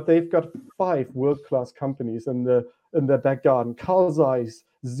 but they've got 5 world-class companies in their back garden. Carl Zeiss,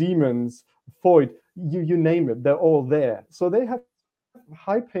 Siemens, Voigt, you name it, they're all there. So they have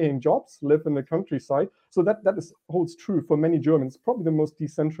high-paying jobs, live in the countryside. So that holds true for many Germans. Probably the most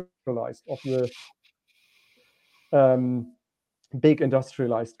decentralized of the big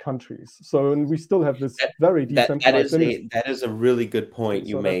industrialized countries. So, and we still have this very decentralized industry. That is a really good point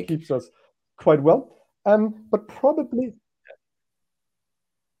you make. That keeps us quite well. But probably,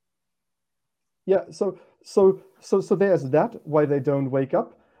 yeah. So there's that, why they don't wake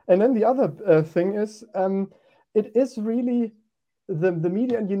up. And then the other thing is, it is really the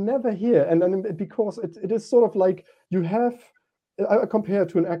media, and you never hear, and then because it is sort of like you have, I compare it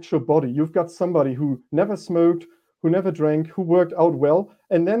to an actual body. You've got somebody who never smoked, who never drank, who worked out well,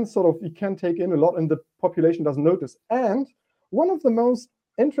 and then sort of you can take in a lot and the population doesn't notice. And one of the most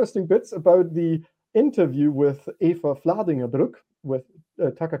interesting bits about the interview with Eva Vladingerbroek with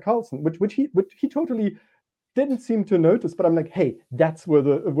Tucker Carlson, which he totally didn't seem to notice, but I'm like, hey, that's where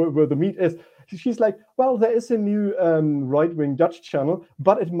the meat is. She's like, well, there is a new right-wing Dutch channel,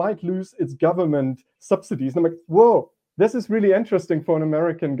 but it might lose its government subsidies. And I'm like, whoa, this is really interesting for an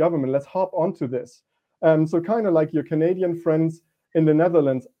American government. Let's hop onto this. So kind of like your Canadian friends in the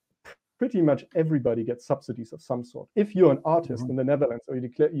Netherlands, pretty much everybody gets subsidies of some sort. If you're an artist in the Netherlands, or you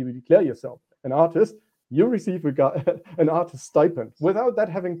declare yourself an artist, you receive an artist stipend without that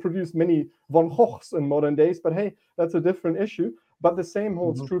having produced many Van Goghs in modern days. But hey, that's a different issue. But the same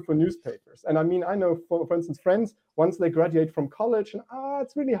holds true for newspapers. And I mean, I know, for instance, friends, once they graduate from college, and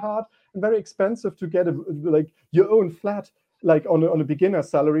it's really hard and very expensive to get your own flat, like on a beginner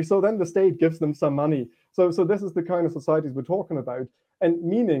salary. So then the state gives them some money. So this is the kind of societies we're talking about. And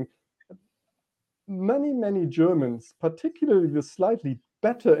meaning many Germans, particularly the slightly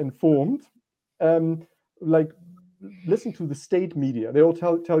better informed, listen to the state media. They all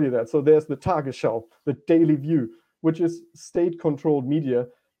tell you that. So there's the Tagesschau, the Daily View, which is state-controlled media,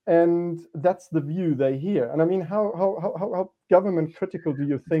 and that's the view they hear. And I mean, how government critical do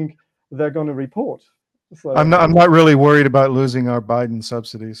you think they're going to report? So, I'm not really worried about losing our Biden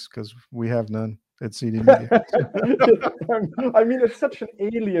subsidies because we have none at CD Media. I mean, it's such an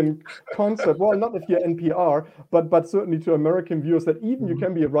alien concept. Well, not if you're NPR, but certainly to American viewers, that even you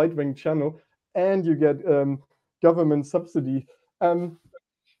can be a right-wing channel and you get government subsidy.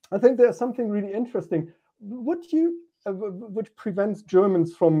 I think there's something really interesting. Which prevents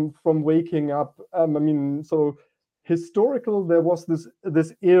Germans from waking up? I mean, so historical, there was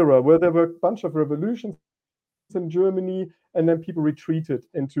this era where there were a bunch of revolutions in Germany, and then people retreated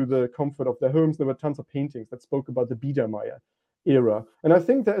into the comfort of their homes. There were tons of paintings that spoke about the Biedermeier era. And I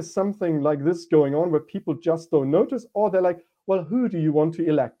think there is something like this going on where people just don't notice, or they're like, well, who do you want to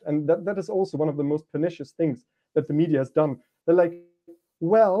elect? And that is also one of the most pernicious things that the media has done. They're like,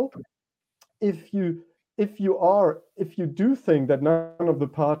 well, if you do think that none of the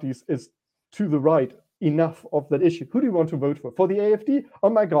parties is to the right enough of that issue, who do you want to vote for? For the AfD? Oh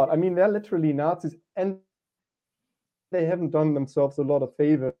my God, I mean, they're literally Nazis, and they haven't done themselves a lot of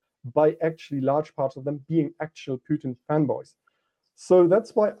favor by actually large parts of them being actual Putin fanboys. So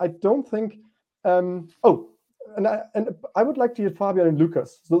that's why I don't think. And I would like to hear Fabian and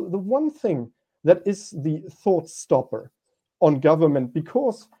Lucas. So the one thing that is the thought stopper on government,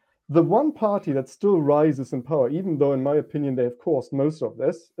 because the one party that still rises in power, even though in my opinion they have caused most of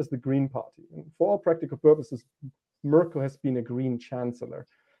this, is the Green Party. And for all practical purposes, Merkel has been a Green chancellor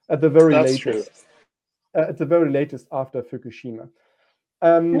at the very latest. At the very latest after Fukushima.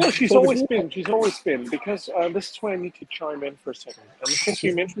 No, she's always been, because this is why I need to chime in for a second. Since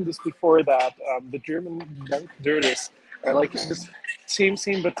you mentioned this before, that the German Dirties are like this same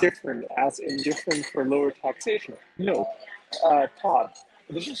but different, as in different for lower taxation. No, Todd,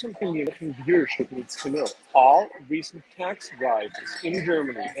 this is something the American viewership needs to know. All recent tax rises in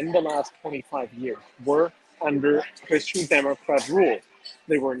Germany in the last 25 years were under Christian Democrat rule.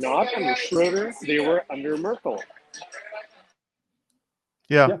 They were not under Schröder, they were under Merkel.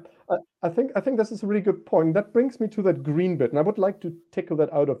 Yeah. I think this is a really good point. That brings me to that green bit, and I would like to tickle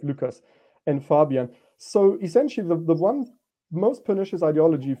that out of Lucas and Fabian. So essentially, the one most pernicious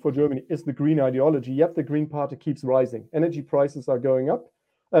ideology for Germany is the green ideology, yet the Green Party keeps rising. Energy prices are going up.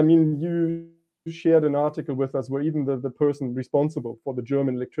 I mean, you shared an article with us where even the person responsible for the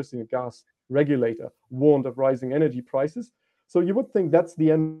German electricity and gas regulator warned of rising energy prices. So you would think that's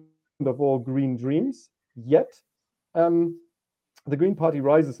the end of all green dreams, yet the Green Party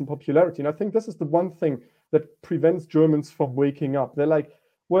rises in popularity. And I think this is the one thing that prevents Germans from waking up. They're like,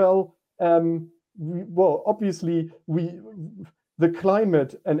 well, obviously the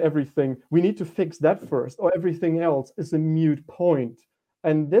climate and everything, we need to fix that first, or everything else is a moot point.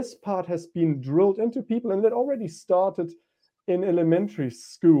 And this part has been drilled into people, and it already started in elementary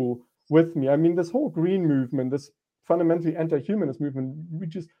school with me. I mean, this whole green movement, this fundamentally anti-humanist movement,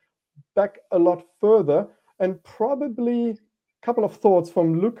 reaches back a lot further, and probably couple of thoughts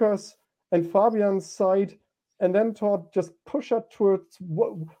from Lucas and Fabian's side, and then Todd, just push up towards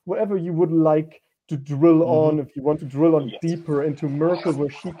whatever you would like to drill on, if you want to drill on deeper into Merkel, where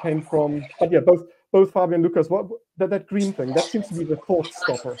she came from. But yeah, both Fabian and Lucas, that green thing, that seems to be the thought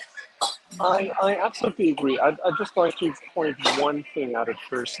stopper. I absolutely agree. I'd just like to point one thing out at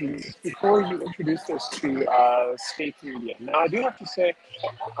first, before you introduce this to state media. Now, I do have to say,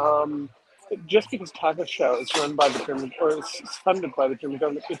 just because Tagesschau is run by the German, or is funded by the German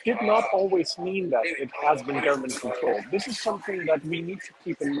government, it did not always mean that it has been government controlled. This is something that we need to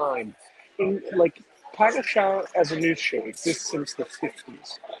keep in mind. Tagesschau as a news show exists since the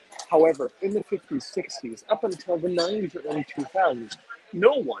 50s. However, in the 50s, 60s, up until the 90s or early 2000s,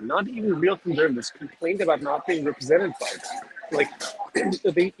 no one, not even real conservatives, complained about not being represented by them.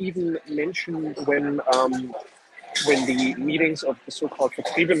 They even mentioned when the meetings of the so-called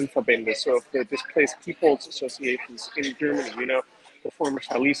Vertriebenenverbände, so of the displaced people's associations in Germany, the former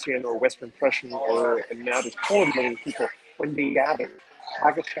Silesian or Western Prussian or now just Poland-living people, when they gathered,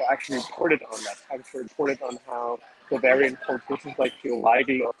 Tagesschau actually reported on that. Tagesschau reported on how Bavarian politicians like Theo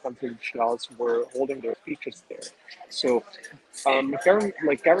Weigel or Konstantin Strauss were holding their speeches there. So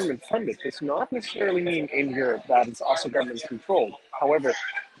government funded does not necessarily mean in Europe that it's also government controlled. However,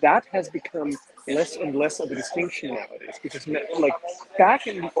 that has become less and less of a distinction nowadays, because back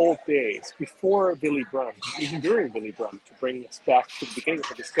in the old days, before Willy Brandt, even during Willy Brandt, to bring us back to the beginning of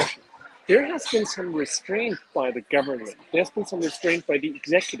the discussion, there has been some restraint by the government. There's been some restraint by the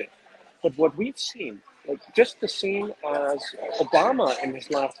executive. But what we've seen, just the same as Obama in his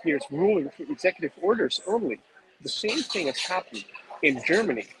last years ruling through executive orders only, the same thing has happened in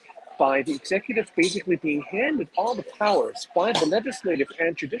Germany, by the executive basically being handed all the powers by the legislative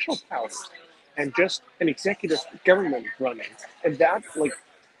and judicial powers, and just an executive government running. And that,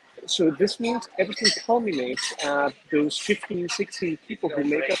 so this means everything culminates at those 15, 16 people who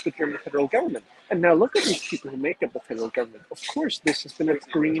make up the German federal government. And now look at these people who make up the federal government. Of course, this has been a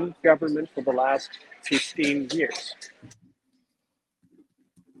green government for the last 15 years.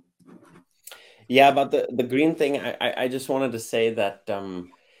 Yeah, but the green thing, I just wanted to say that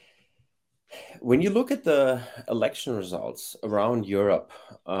When you look at the election results around Europe,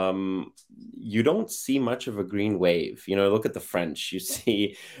 you don't see much of a green wave. Look at the French. You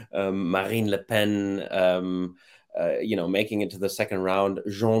see Marine Le Pen, making it to the second round.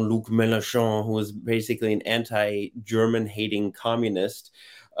 Jean-Luc Mélenchon, who is basically an anti-German hating communist.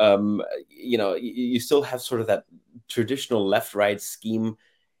 You still have sort of that traditional left-right scheme.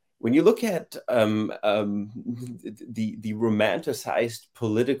 When you look at the romanticized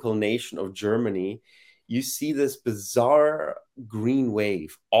political nation of Germany, you see this bizarre green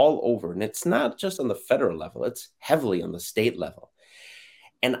wave all over. And it's not just on the federal level, it's heavily on the state level.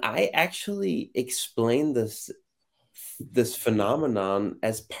 And I actually explain this phenomenon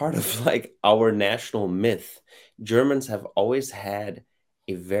as part of like our national myth. Germans have always had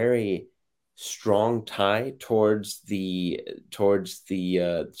a very strong tie towards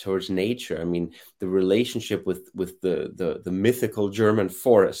nature. I mean, the relationship with the mythical German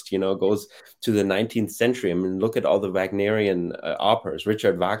forest, goes to the 19th century. I mean, look at all the Wagnerian operas.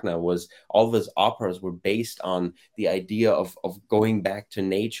 Richard Wagner all of his operas were based on the idea of going back to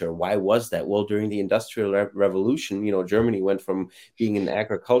nature. Why was that? Well, during the Industrial Revolution, Germany went from being an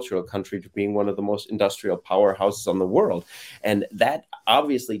agricultural country to being one of the most industrial powerhouses on the world, and that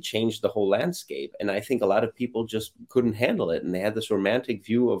obviously changed the whole landscape. And I think a lot of people just couldn't handle it, and they had this romantic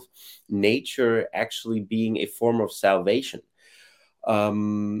view of nature actually being a form of salvation.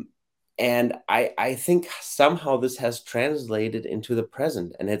 And I think somehow this has translated into the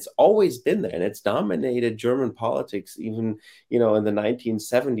present, and it's always been there, and it's dominated German politics. Even, in the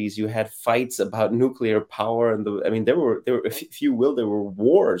 1970s, you had fights about nuclear power, and there were, if you will, there were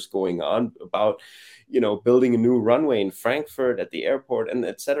wars going on about, building a new runway in Frankfurt at the airport, and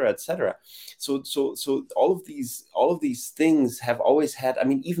et cetera, et cetera. So all of these things have always had. I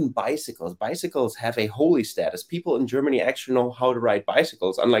mean, even bicycles have a holy status. People in Germany actually know how to ride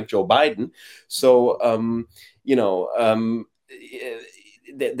bicycles, unlike Joe Biden. So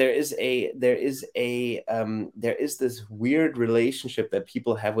there is this weird relationship that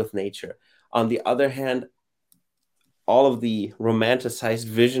people have with nature. On the other hand, all of the romanticized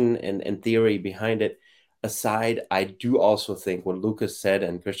vision and theory behind it aside, I do also think what Lucas said,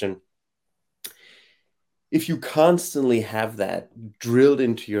 and Christian, if you constantly have that drilled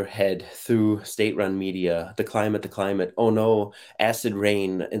into your head through state-run media, the climate, oh no, acid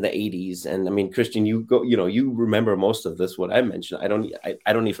rain in the 80s. And I mean, Christian, you remember most of this, what I mentioned. I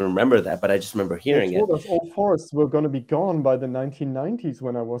don't even remember that, but I just remember hearing it. They told us all forests were going to be gone by the 1990s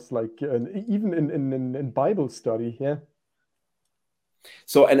when I was like, even in Bible study, yeah.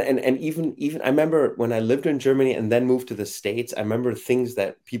 So and even I remember when I lived in Germany and then moved to the States, I remember things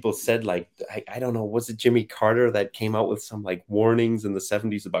that people said, like, I don't know, was it Jimmy Carter that came out with some like warnings in the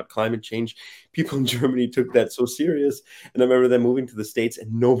 70s about climate change? People in Germany took that so serious. And I remember them moving to the States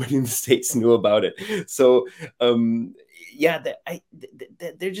and nobody in the States knew about it. So there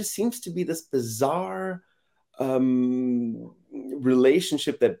just seems to be this bizarre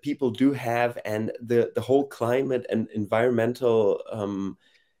relationship that people do have, and the whole climate and environmental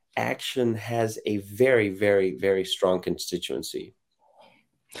action has a very, very, very strong constituency.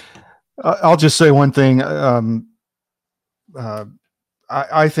 I'll just say one thing.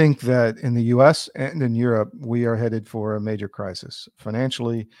 I think that in the U.S. and in Europe, we are headed for a major crisis.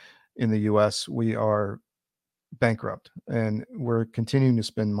 Financially, in the U.S., we are bankrupt, and we're continuing to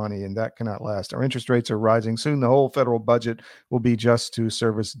spend money, and that cannot last. Our interest rates are rising. Soon the whole federal budget will be just to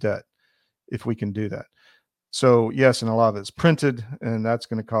service debt, if we can do that. So yes, and a lot of it's printed, and that's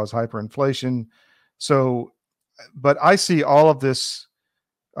going to cause hyperinflation. So, but I see all of this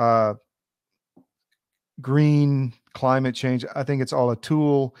green climate change, I think it's all a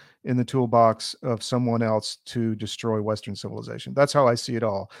tool in the toolbox of someone else to destroy Western civilization. That's how I see it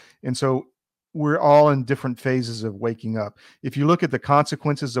all. And so we're all in different phases of waking up. If you look at the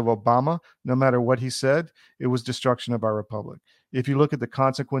consequences of Obama, no matter what he said, it was destruction of our republic. If you look at the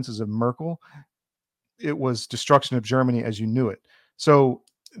consequences of Merkel, it was destruction of Germany as you knew it. So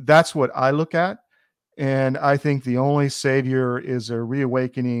that's what I look at. And I think the only savior is a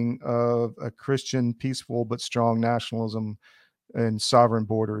reawakening of a Christian, peaceful, but strong nationalism and sovereign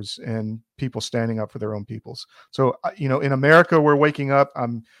borders and people standing up for their own peoples. So, in America, we're waking up.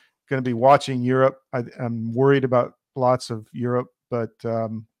 I'm going to be watching Europe. I'm worried about lots of Europe, but,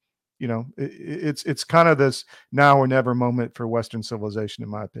 it's kind of this now or never moment for Western civilization, in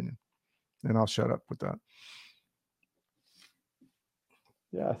my opinion. And I'll shut up with that.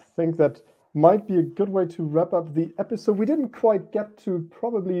 Yeah, I think that might be a good way to wrap up the episode. We didn't quite get to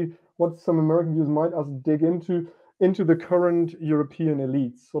probably what some American viewers might us dig into the current European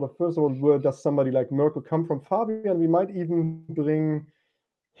elites. Sort of, first of all, where does somebody like Merkel come from? Fabian, we might even bring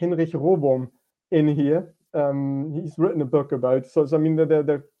Hinrich Rohbaum in here. He's written a book about, so I mean, there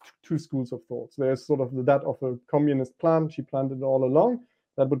are two schools of thought. There's sort of that of a communist plan. She planned it all along.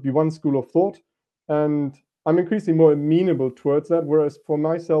 That would be one school of thought. And I'm increasingly more amenable towards that. Whereas for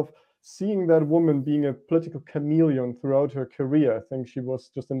myself, seeing that woman being a political chameleon throughout her career, I think she was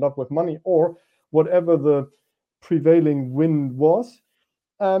just in love with money or whatever the prevailing wind was.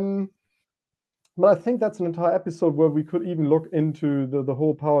 But I think that's an entire episode where we could even look into the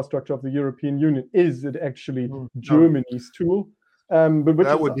whole power structure of the European Union. Is it actually Germany's tool? But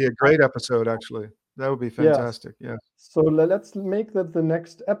that would be a great episode, actually. That would be fantastic. Yeah. So let's make that the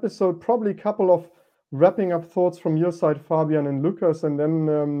next episode. Probably a couple of wrapping up thoughts from your side, Fabian and Lucas, and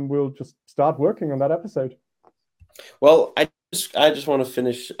then we'll just start working on that episode. Well, I just want to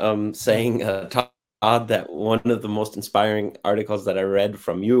finish saying, Todd, that one of the most inspiring articles that I read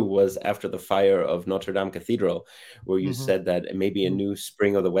from you was after the fire of Notre Dame Cathedral, where you said that maybe a new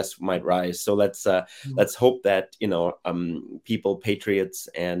spring of the West might rise. So let's hope that people, patriots,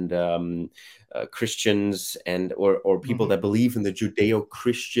 and Christians, and or people that believe in the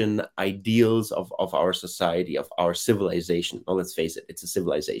Judeo-Christian ideals of our society, of our civilization. Well, let's face it, it's a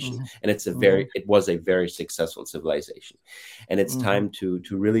civilization, and it was a very successful civilization, and it's time to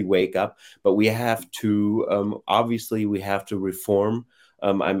really wake up. But we have to obviously we have to reform.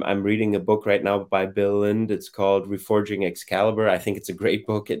 I'm reading a book right now by Bill Lind. It's called Reforging Excalibur. I think it's a great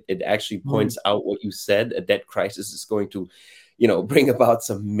book. It actually points out what you said. A debt crisis is going to bring about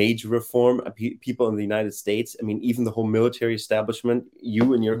some major reform. People in the United States, I mean, even the whole military establishment,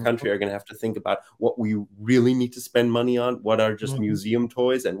 you and your country are going to have to think about what we really need to spend money on, what are just museum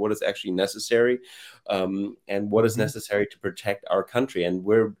toys, and what is actually necessary, and what is necessary to protect our country. And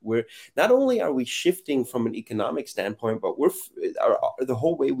we're not only are we shifting from an economic standpoint, but the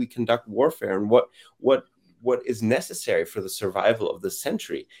whole way we conduct warfare and what is necessary for the survival of the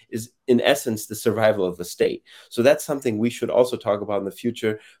century is, in essence, the survival of the state. So that's something we should also talk about in the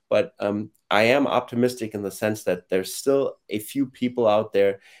future. But I am optimistic in the sense that there's still a few people out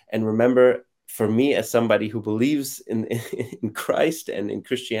there. And remember, for me, as somebody who believes in Christ and in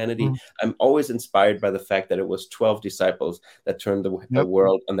Christianity, I'm always inspired by the fact that it was 12 disciples that turned the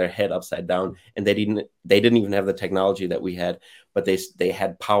world on their head upside down, and they didn't even have the technology that we had, but they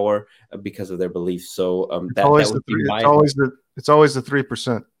had power because of their beliefs. So that would be it's always the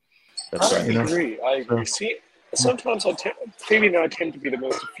 3%. That's right. I agree. See, sometimes Phoebe and I tend to be the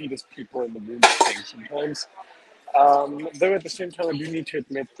most defeatist people in the room, I think, sometimes. Though at the same time, I do need to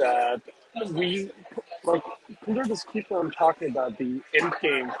admit that conservatives keep on talking about the end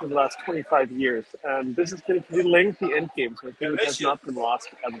game for the last 25 years. And this is going to be a lengthy end game, so I think it has not been lost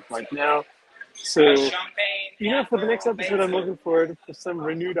as of right now. So, for the next episode, I'm looking forward to some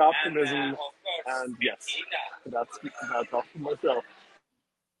renewed optimism. And yes, that's all for myself.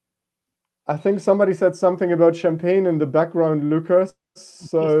 I think somebody said something about champagne in the background, Lucas.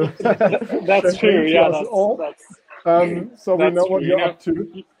 So that's true. Yeah, so we know what you're up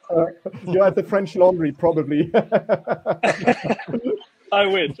to. You're at the French Laundry, probably. I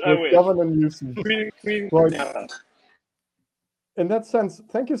wish. Governor Newsom. Right. In that sense,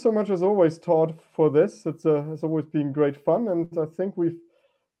 thank you so much as always, Todd, for this. It's always been great fun, and I think we've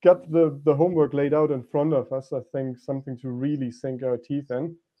got the homework laid out in front of us. I think something to really sink our teeth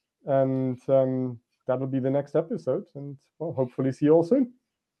in, and that'll be the next episode. And well, hopefully see you all soon.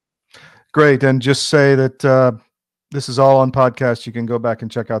 Great, and just say that this is all on podcast. You can go back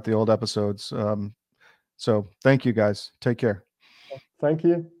and check out the old episodes. So thank you, guys. Take care. Thank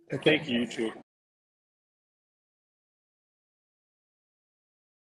you. Thank you, you too.